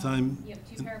at this time. You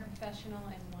have 2 paraprofessional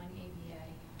and 1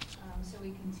 ABA. So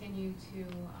we continue to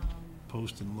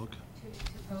Post and look. to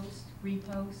post,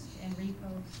 repost, and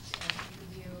repost, and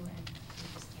review, and we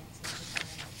just can't seem to find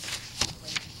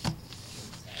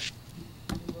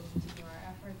so we will continue our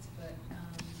efforts, but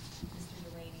Mr.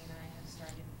 Delaney and I have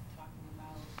started talking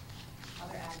about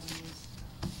other avenues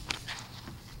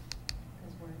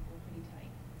because we're pretty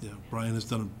tight. Yeah, Brian has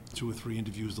done 2 or 3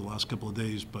 interviews the last couple of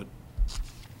days, but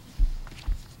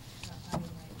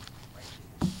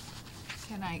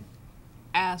Can I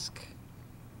ask,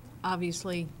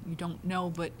 obviously, you don't know,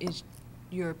 but is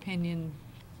your opinion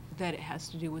that it has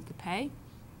to do with the pay?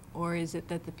 Or is it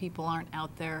that the people aren't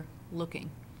out there looking?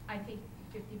 I think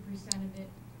 50% of it,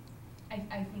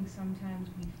 I think sometimes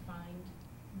we find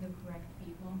the correct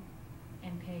people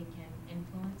and pay can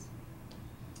influence.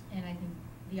 And I think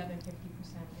the other 50%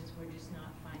 is we're just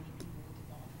not finding people with the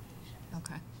qualifications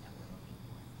Okay. that we're looking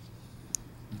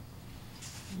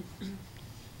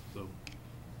for. so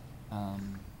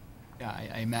Yeah,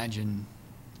 I imagine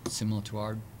similar to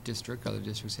our district, other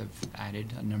districts have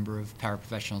added a number of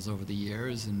paraprofessionals over the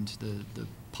years, and the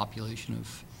population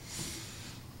of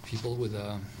people with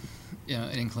an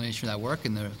inclination for that work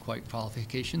and their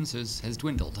qualifications has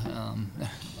dwindled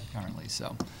currently.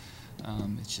 So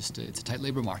it's a tight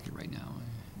labor market right now.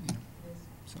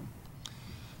 So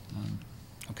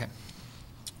okay.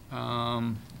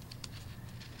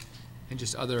 And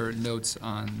just other notes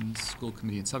on school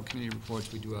committee and subcommittee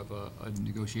reports. We do have a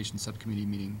negotiation subcommittee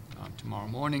meeting tomorrow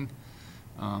morning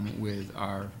with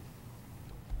our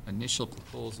initial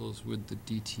proposals with the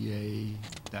DTA.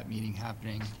 That meeting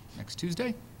happening next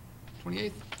Tuesday,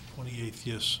 28th? 28th,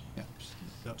 yes. Yeah,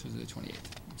 Yep. Tuesday the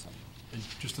 28th. So, And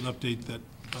just an update that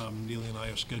Neely and I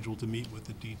are scheduled to meet with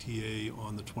the DTA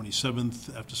on the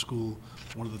 27th after school.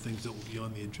 One of the things that will be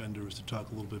on the agenda is to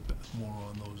talk a little bit more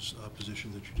on those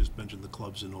positions that you just mentioned, the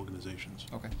clubs and organizations.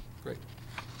 okay, great.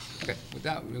 Okay, with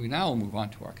that, we now will move on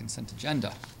to our consent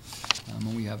agenda.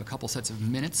 And we have a couple sets of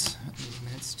minutes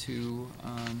to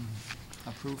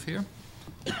approve here.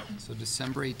 So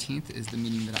December 18th is the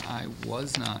meeting that I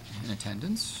was not in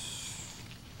attendance.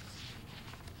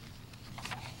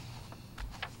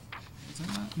 Was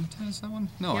I not in attendance that one?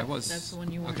 No, I Yep, was. that's the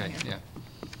one you weren't Okay, here. yeah.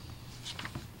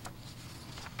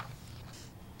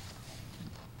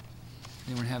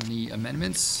 Anyone have any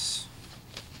amendments,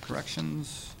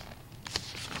 corrections,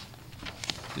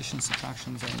 additions,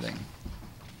 subtractions, anything?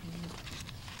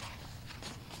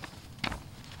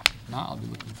 If not, I'll be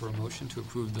looking for a motion to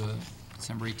approve the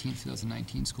December 18th,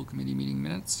 2019 school committee meeting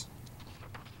minutes.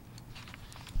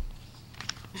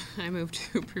 I move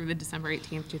to approve the December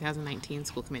 18th, 2019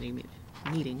 school committee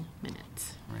meeting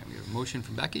minutes. All right, we have a motion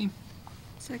from Becky,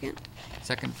 Second.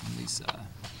 second from Lisa.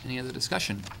 Any other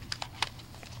discussion?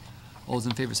 All those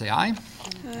in favor say aye.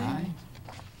 Aye.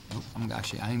 Nope,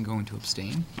 I am going to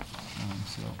abstain.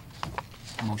 So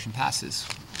the motion passes.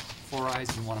 4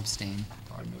 ayes and 1 abstain,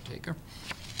 card no taker.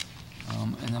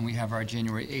 And then we have our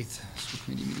January 8th school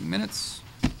committee meeting minutes.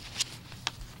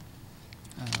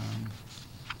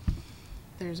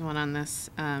 There's one on this,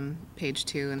 page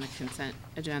 2 in the consent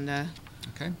agenda.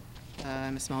 Okay,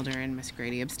 Ms. Mulder and Ms.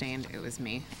 Grady abstained. It was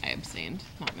me. I abstained,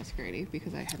 not Ms. Grady,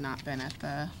 because I had not been at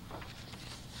the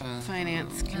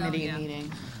finance committee yeah.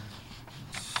 meeting.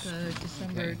 The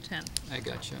December Okay. 10th. I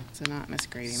gotcha. So not Ms.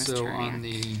 Grady, Ms. So Charniak. on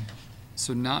the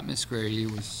So not Ms. Grady,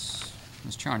 it was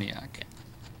Ms. Charniak.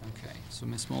 Okay, so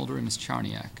Ms. Mulder and Ms.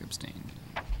 Charniak abstained.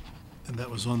 And that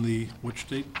was on the, which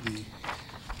date? The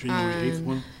January 8th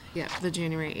one? Yeah, the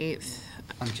January 8th,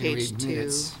 On January page 2.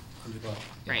 minutes.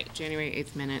 Right, January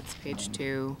 8th minutes, page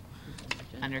 2,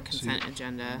 under consent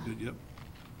agenda. Good, yep.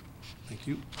 Thank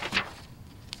you.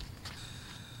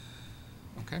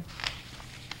 Okay.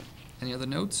 Any other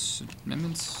notes,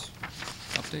 amendments,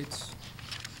 updates?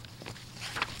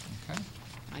 Okay.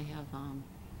 I have one.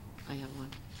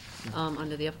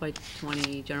 Under the FY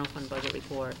 '20 general fund budget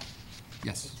report,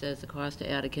 Yes. it says the cost to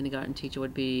add a kindergarten teacher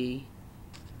would be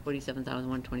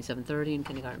 $47,127.30, and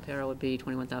kindergarten para would be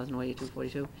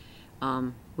 $21,082.42.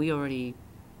 We already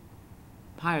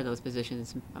hired those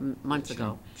positions months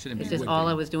ago. Shouldn't be It's just, would all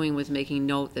be. I was doing was making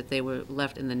note that they were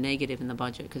left in the negative in the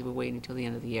budget, because we're waiting until the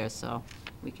end of the year, so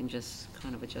we can just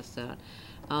kind of adjust that.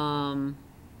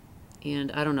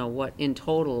 And I don't know what, in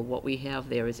total, what we have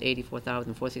there is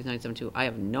 $84,469.72. I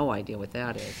have no idea what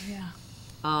that is. Yeah.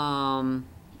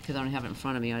 Because I don't have it in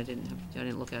front of me. I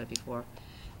didn't look at it before.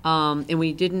 And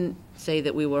we didn't say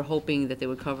that we were hoping that they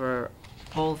would cover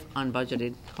both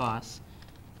unbudgeted costs.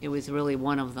 It was really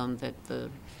one of them that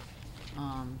the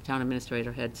town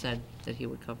administrator had said that he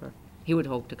would cover. He would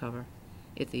hope to cover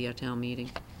at the town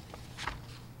meeting.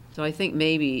 So I think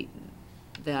maybe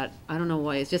that, I don't know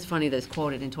why, it's just funny that it's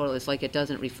quoted in total. It's like it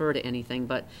doesn't refer to anything,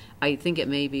 but I think it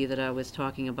may be that I was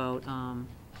talking about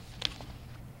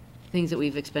things that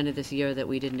we've expended this year that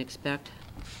we didn't expect.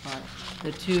 But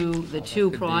the two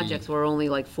could projects be- were only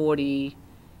like 40,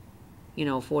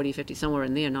 40, 50, somewhere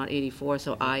in there, not 84,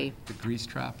 so I, The grease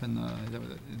trap and the, is that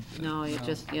what it- no, it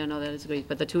just, yeah, no, that is great,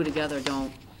 but the two together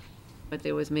don't. But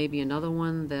there was maybe another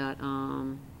one that,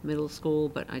 middle school,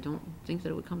 but I don't think that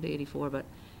it would come to 84, but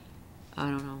I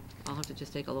don't know. I'll have to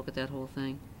just take a look at that whole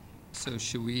thing. So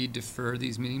should we defer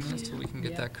these meeting minutes till we can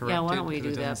get that corrected? Yeah, why don't we 'Cause do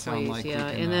it doesn't that, sound please, like we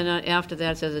yeah. can, And then after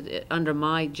that, it says, under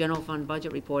my general fund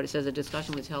budget report, it says a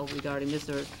discussion was held regarding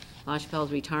Mr.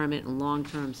 LaChapelle's retirement and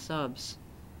long-term subs.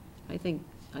 I think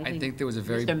there was a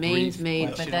very Mr. Maines brief made,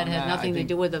 but question that on had that. nothing I to think-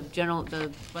 do with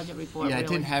the budget report, Yeah, it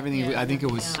really. didn't have anything, I think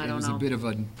it was, I it don't was a know. bit of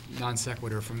a non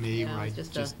sequitur for me, Yeah, where I it's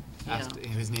just just a- asked,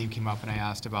 his name came up and I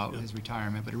asked about his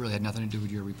retirement, but it really had nothing to do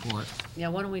with your report. Yeah,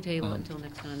 why don't we table it until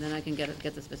next time, then I can get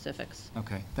the specifics.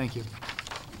 Okay, thank you.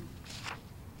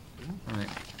 All right,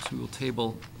 so we will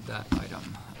table that item.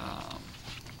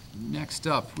 Next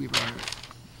up, we have our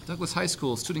Douglas High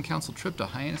School Student Council trip to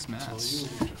Hyannis, Mass.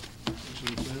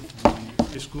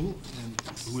 High school, and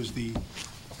who is the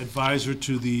advisor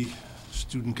to the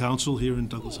student council here in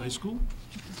Douglas High School.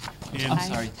 And I'm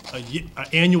sorry. An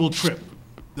annual trip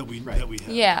that we have.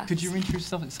 Yeah. Could you reintroduce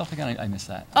yourself again? I missed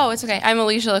that. Oh, it's okay. I'm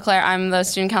Alicia Leclerc. I'm the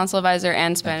student council advisor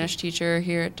and Spanish teacher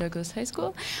here at Douglas High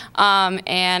School.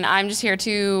 And I'm just here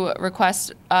to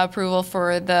request approval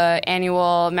for the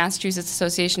annual Massachusetts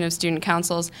Association of Student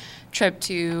Councils trip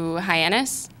to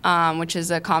Hyannis, which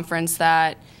is a conference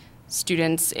that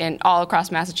students in all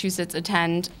across Massachusetts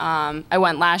attend. I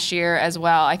went last year as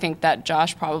well. I think that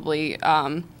Josh probably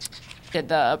did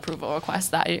the approval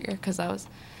request that year because I was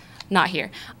not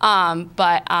here.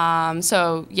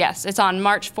 So yes, it's on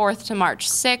March 4th to March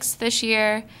 6th this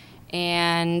year,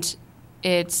 and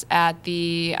it's at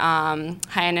the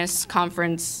Hyannis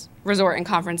Conference Resort and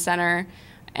Conference Center,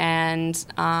 and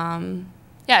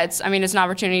it's an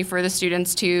opportunity for the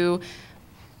students to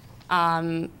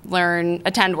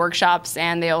attend workshops,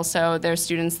 and there's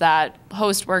students that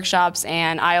host workshops,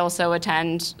 and I also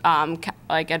attend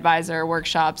advisor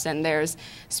workshops, and there's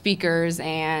speakers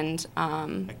and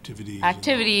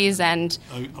activities and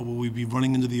Will we be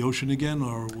running into the ocean again,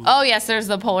 or? oh yes, there's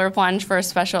the polar plunge for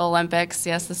Special Olympics.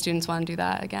 Yes, the students want to do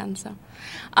that again, so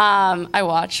I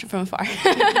watch from afar.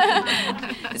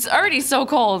 It's already so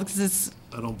cold because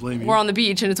I don't blame you. we're on the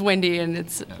beach and it's windy and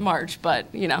it's March, but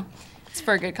it's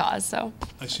for a good cause, so.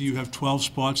 I see you have 12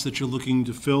 spots that you're looking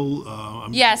to fill.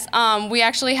 Yes, we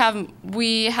actually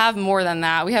have more than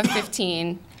that. We have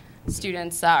 15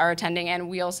 students that are attending, and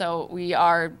we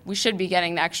should be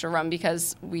getting the extra room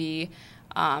because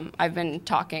I've been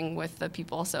talking with the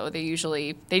people, so they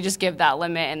just give that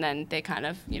limit and then they kind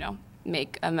of,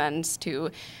 make amends to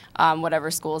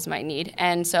whatever schools might need.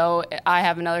 And so I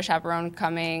have another chaperone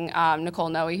coming, Nicole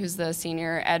Noe, who's the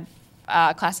senior ed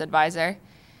class advisor.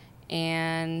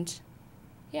 And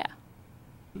yeah.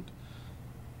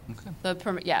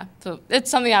 Okay. So it's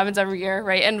something that happens every year,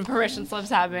 right? And permission slips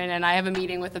happen, and I have a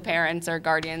meeting with the parents or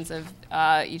guardians of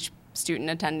each student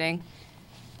attending.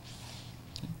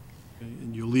 Okay,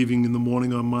 and you're leaving in the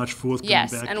morning on March 4th, coming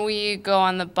Yes, back? and we go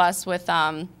on the bus with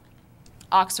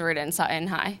Oxford and Sutton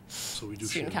High So we do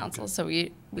student share, council. okay. So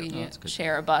we that's good.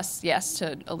 share a bus, yes,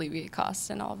 to alleviate costs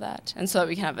and all of that, and so that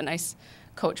we can have a nice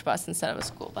coach bus instead of a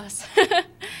school bus.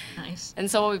 Nice. And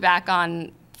so we'll be back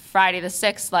on Friday the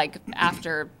 6th, like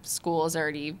after school is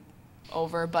already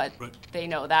over, but Right. they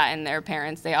know that, and their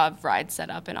parents, they have rides set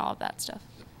up and all of that stuff.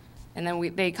 And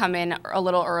then they come in a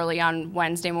little early on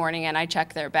Wednesday morning, and I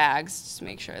check their bags just to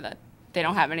make sure that they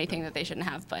don't have anything that they shouldn't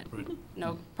have, but Right.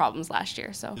 no problems last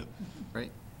year, so. Yep.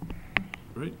 Great.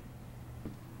 Great.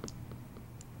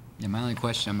 Yeah, my only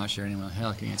question, I'm not sure anyone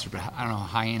else can answer, but I don't know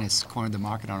how Hyannis cornered the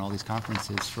market on all these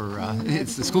conferences for,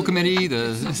 it's the school committee,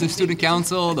 the student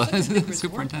council, the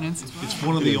superintendents. It's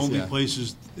one of the only yeah.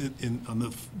 places on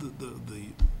the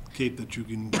Cape that you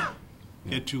can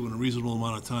get to in a reasonable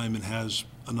amount of time and has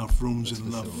enough rooms and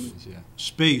enough Facilities, yeah.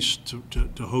 space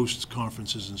to host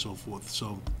conferences and so forth,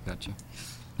 so. Gotcha.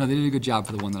 No, they did a good job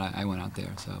for the one that I went out there,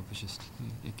 so it was just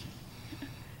a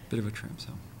bit of a trim, so.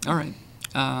 All right.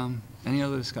 Any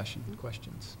other discussion,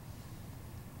 questions?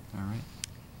 All right.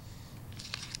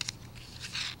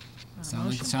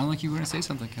 Sound like you were going to say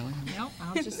something, Kelly. No,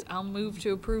 I'll move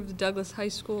to approve the Douglas High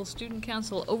School Student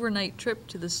Council overnight trip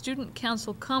to the Student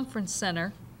Council Conference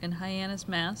Center in Hyannis,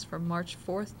 Mass. from March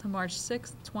 4th to March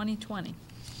 6th, 2020.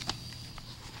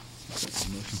 Motion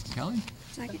from Kelly,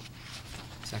 Second.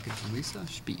 second from Lisa.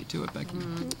 Should beat you to it, Becky.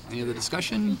 Any other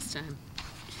discussion? This time.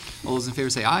 All those in favor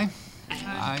say aye.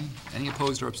 Aye. Any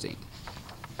opposed or abstained?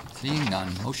 Seeing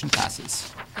none, motion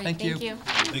passes. Thank you. Thank you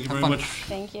Have very fun. much.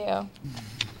 Thank you.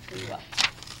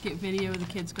 Get video of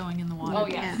the kids going in the water. Oh,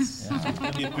 yeah. Yes.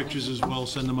 Plenty of pictures as well,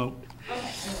 send them out.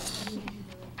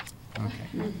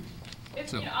 Okay. If,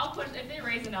 So- I'll put, if they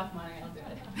raise enough money, I'll do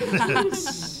it.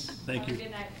 Thank you.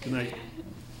 Good night. Good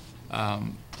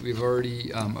night. We've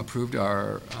already approved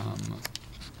our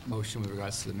motion with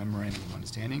regards to the memorandum of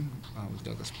understanding with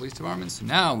Douglas Police Department. So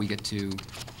now we get to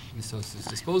Ms. Sosa's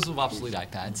disposal of obsolete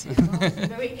iPads.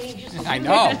 Very anxious. I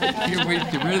know. Can't wait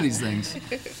to get rid of these things.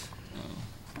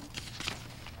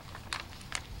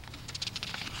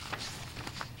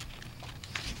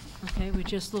 Okay, we're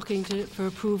just looking for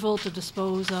approval to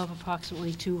dispose of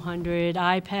approximately 200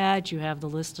 iPads. You have the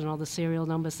list and all the serial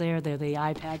numbers there. They're the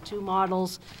iPad 2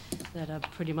 models that are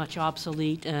pretty much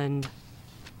obsolete and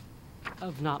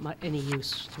of not any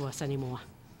use to us anymore.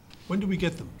 When did we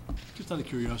get them? Just out of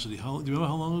curiosity, do you remember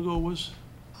how long ago it was?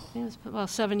 Yeah, it's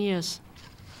about 7 years.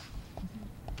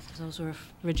 Those were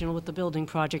original with the building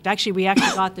project. Actually, we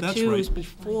actually got the That's twos right.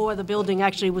 before the building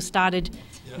actually was started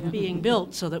being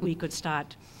built so that we could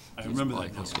start. I remember Probably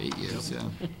that. close to 8 years, yeah.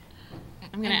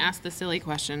 I'm going to ask the silly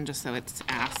question just so it's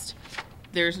asked.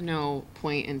 There's no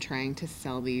point in trying to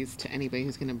sell these to anybody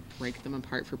who's going to break them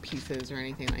apart for pieces or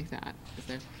anything like that, is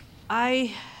there?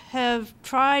 I have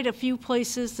tried a few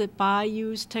places that buy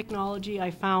used technology. I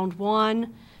found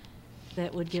one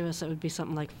that would give us, it would be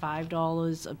something like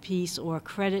 $5 a piece or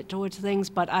credit towards things,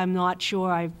 but I'm not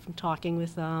sure. I've been talking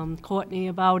with Courtney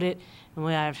about it, and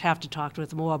I have to talk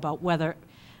with more about whether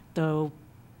the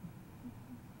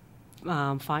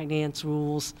finance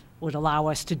rules would allow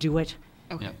us to do it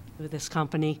Yep. with this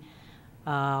company.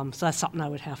 So that's something I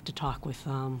would have to talk with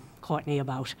Courtney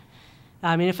about.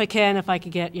 I mean, if I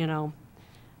could get,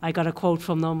 I got a quote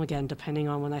from them, again, depending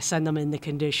on when I send them in the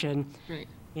condition. Right.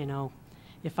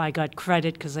 If I got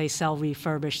credit because they sell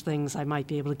refurbished things, I might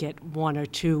be able to get 1 or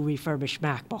 2 refurbished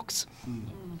MacBooks.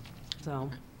 So,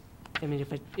 I mean,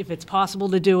 if it's possible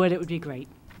to do it, it would be great.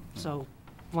 So,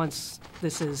 once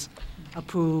this is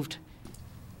approved,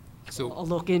 So, I'll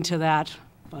look into that,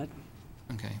 but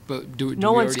okay, but do we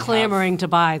no one's already have- clamoring to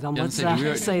buy them, Yeah, I was let's gonna say, do we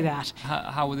already- say that.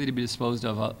 How would they be disposed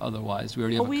of otherwise? We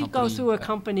already have Well, a we company. go through a that-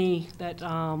 company that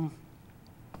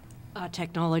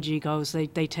technology goes, they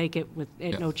take it with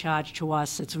at Yeah. no charge to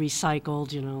us, it's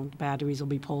recycled, batteries will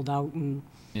be pulled out and.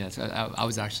 Yes, I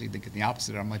was actually thinking the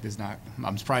opposite. I'm like,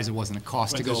 I'm surprised it wasn't a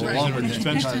cost to Right, go there's along an with it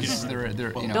expense to because get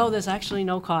they're, No, there's actually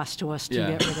no cost to us to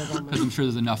Yeah. get rid of them. Because I'm sure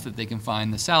there's enough that they can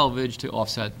find the salvage to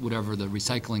offset whatever the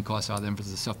recycling costs are then for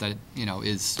the stuff that,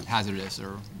 is hazardous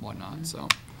or whatnot, so.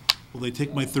 Will they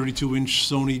take my 32-inch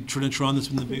Sony Trinitron that's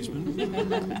in the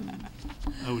basement?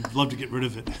 I would love to get rid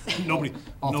of it. Nobody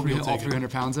All will take it. 300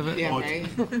 pounds of it? Yeah, Oh, right?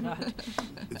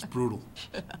 It's brutal.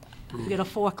 You get a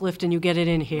forklift and you get it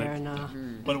in here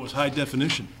and, But it was high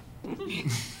definition.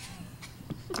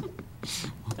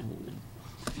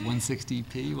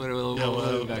 160p, what Yeah,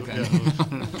 well, back yeah,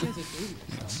 then?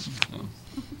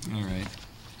 All right.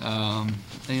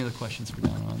 Any other questions for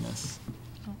Donna on this?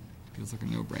 Feels like a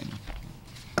no-brainer.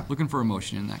 Looking for a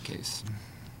motion in that case.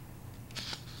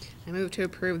 I move to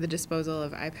approve the disposal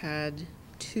of iPad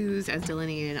twos as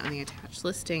delineated on the attached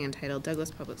listing entitled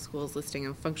Douglas Public Schools Listing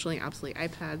of Functionally Obsolete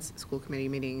iPads, School Committee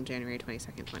meeting January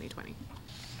 22nd, 2020.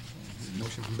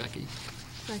 Motion from Becky,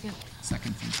 Second.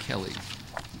 second from Kelly.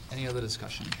 Any other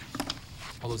discussion?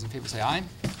 All those in favor say aye.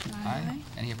 Aye.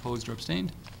 Any opposed or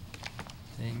abstained?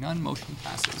 Seeing none, motion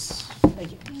passes.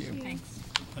 Thank you. Thanks.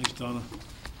 Thanks, Donna.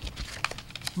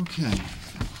 Okay.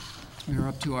 We are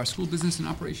up to our school business and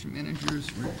operation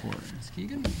managers report. Ms.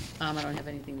 Keegan? I don't have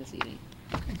anything this evening.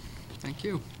 Okay, thank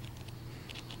you.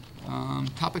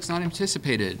 Topics not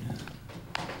anticipated.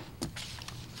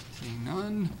 Seeing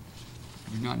none,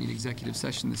 we do not need executive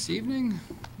session this evening.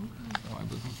 Oh, I'm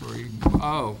looking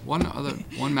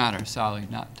for one matter, sorry,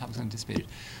 not topics not anticipated.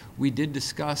 We did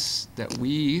discuss that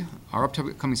our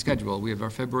upcoming schedule, we have our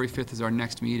February 5th is our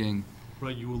next meeting.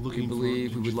 Right, you were looking We for...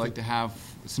 believe we would like to have,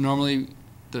 so normally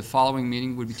the following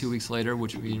meeting would be 2 weeks later,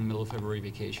 which would be in the middle of February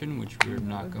vacation, which we're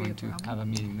not would be going a to problem. have a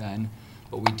meeting then.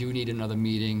 But we do need another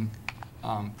meeting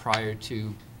prior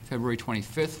to February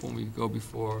 25th, when we go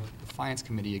before the Finance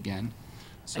Committee again.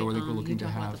 So I think we're looking to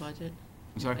You talking have. about the budget?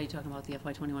 I'm sorry? Are you talking about the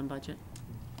FY21 budget?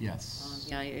 Yes.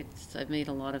 Yeah, I've made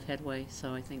a lot of headway,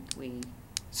 so I think we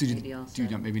So may be all do you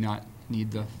set. maybe not need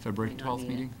the February Might not 12th need it.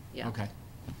 meeting? Yeah. Okay.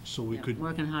 So we Yeah, could,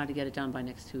 working hard to get it done by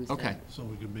next Tuesday. Okay. so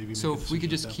we could maybe make So a if we could decision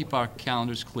just that keep way. our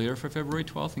calendars clear for February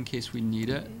 12th in case we need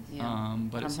it. Yeah.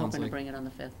 But it I'm sounds hoping to like bring it on the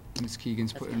 5th. Ms.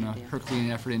 Keegan's That's putting my a idea.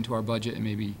 Herculean effort into our budget, and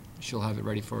maybe she'll have it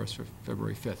ready for us for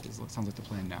February 5th. Sounds like the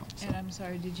plan now. So. And I'm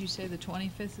sorry, did you say the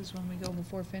 25th is when we go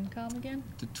before FinCom again?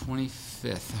 The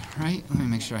 25th, right? Let me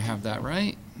make sure I have that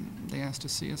right. They asked to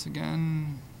see us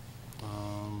again.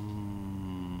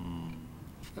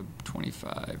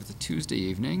 25, it's a Tuesday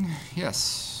evening.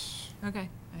 Yes. Okay,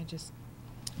 I just,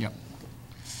 Yep.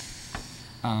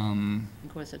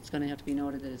 Of course, it's going to have to be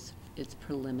noted that it's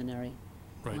preliminary.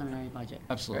 Right. Preliminary budget.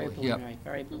 Absolutely, Very yep. preliminary,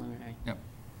 very preliminary. Yep.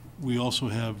 We also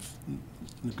have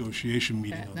negotiation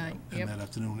meeting That on night, that, yep. that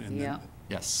afternoon. And Yeah. then,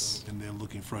 Yes. and they're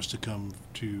looking for us to come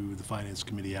to the Finance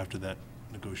Committee after that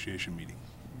negotiation meeting.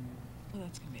 well,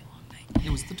 that's gonna be a long night. It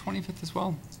was the 25th as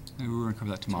well? Maybe we're going to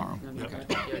cover that tomorrow. November Okay.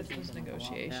 25th This was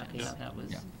negotiations. Yeah, that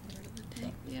was, Yeah.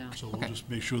 yeah. So we'll Okay. just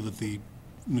make sure that the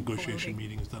negotiation Voting.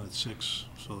 meeting is done at 6,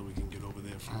 so that we can get over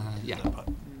there for Yeah. that part.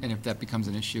 And if that becomes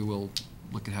an issue, we'll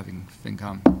look at having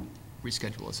FinCom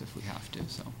reschedule us if we have to,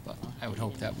 so, but I would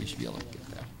hope that we should be able to get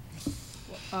there.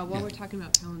 While Yeah. we're talking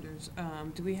about calendars,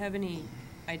 do we have any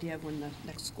idea of when the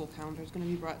next school calendar is going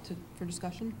to be brought for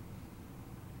discussion?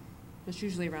 It's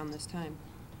usually around this time,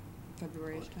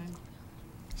 February-ish time.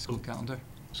 School calendar?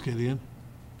 Say it again?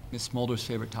 Ms. Smolder's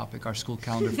favorite topic, our school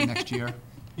calendar for next year.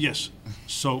 Yes.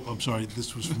 So, I'm sorry,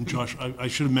 this was from Josh. I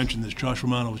should have mentioned this. Josh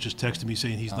Romano was just texting me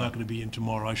saying he's not going to be in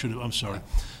tomorrow. I'm sorry.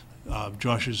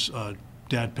 Josh's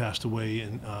dad passed away,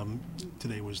 and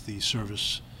today was the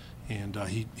service. And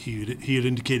he had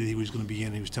indicated he was going to be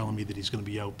in. He was telling me that he's going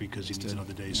to be out because he needs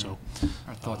another day, so.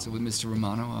 Our thoughts are with Mr.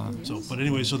 Romano. So, but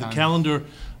anyway, so the calendar,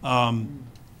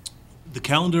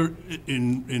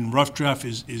 in rough draft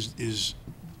is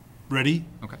ready.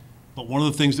 Okay. But one of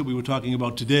the things that we were talking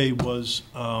about today was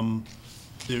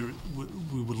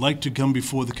we would like to come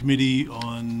before the committee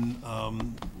on,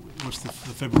 what's the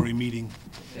February meeting?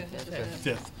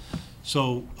 5th.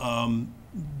 So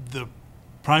the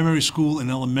primary school and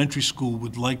elementary school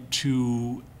would like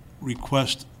to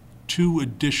request 2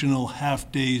 additional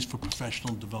half-days for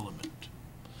professional development.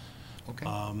 Okay.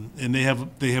 And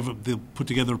they'll put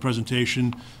together a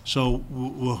presentation, so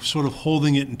we're sort of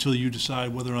holding it until you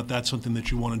decide whether or not that's something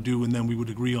that you want to do, and then we would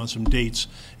agree on some dates,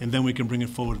 and then we can bring it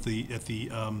forward in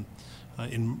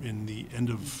the end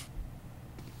of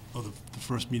the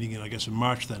first meeting, I guess in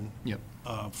March then. Yep.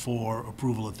 For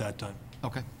approval at that time.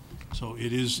 Okay. So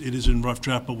it is in rough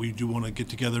draft, but we do want to get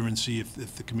together and see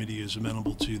if the committee is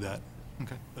amenable to that.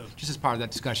 Okay. Just as part of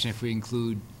that discussion, if we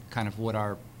include kind of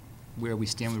where we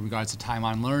stand with regards to time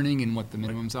on learning and what the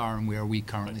minimums are and where we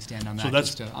currently stand on that. So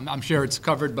that's- just to- I'm sure it's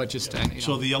covered, but just,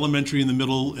 So the elementary and the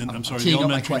middle, and I'm sorry, the teeing up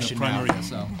my elementary and the question now, primary,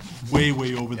 so.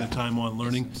 way over the time on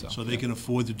learning, so they can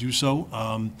afford to do so.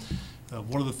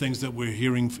 One of the things that we're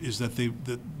hearing is that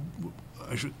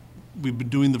we've been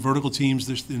doing the vertical teams,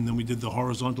 and then we did the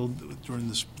horizontal during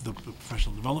the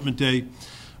professional development day,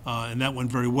 and that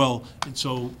went very well. And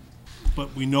so,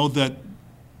 but we know that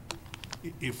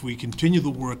if we continue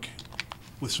the work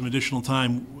with some additional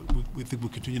time, we think we'll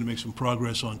continue to make some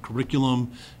progress on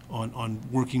curriculum, on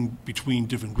working between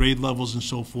different grade levels and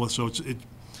so forth. So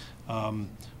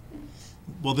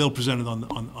well, they'll present it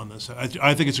on this.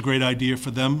 I think it's a great idea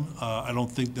for them. I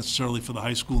don't think necessarily for the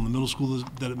high school and the middle school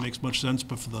that it makes much sense,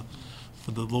 but for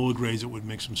the lower grades, it would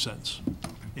make some sense.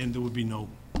 And there would be no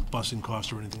busing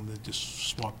costs or anything. They just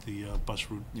swap the bus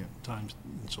route Yeah. times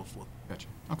and so forth. Gotcha.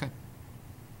 Okay.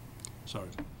 Sorry.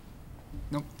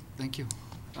 Nope, thank you.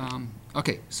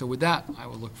 Okay, so with that, I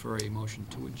will look for a motion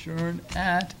to adjourn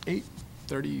at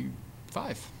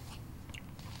 8:35.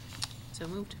 So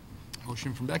moved.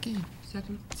 Motion from Becky,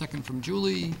 Second. second from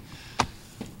Julie.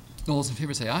 All those in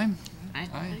favor say aye. Aye.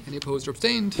 Aye. Any opposed or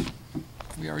abstained?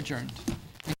 We are adjourned.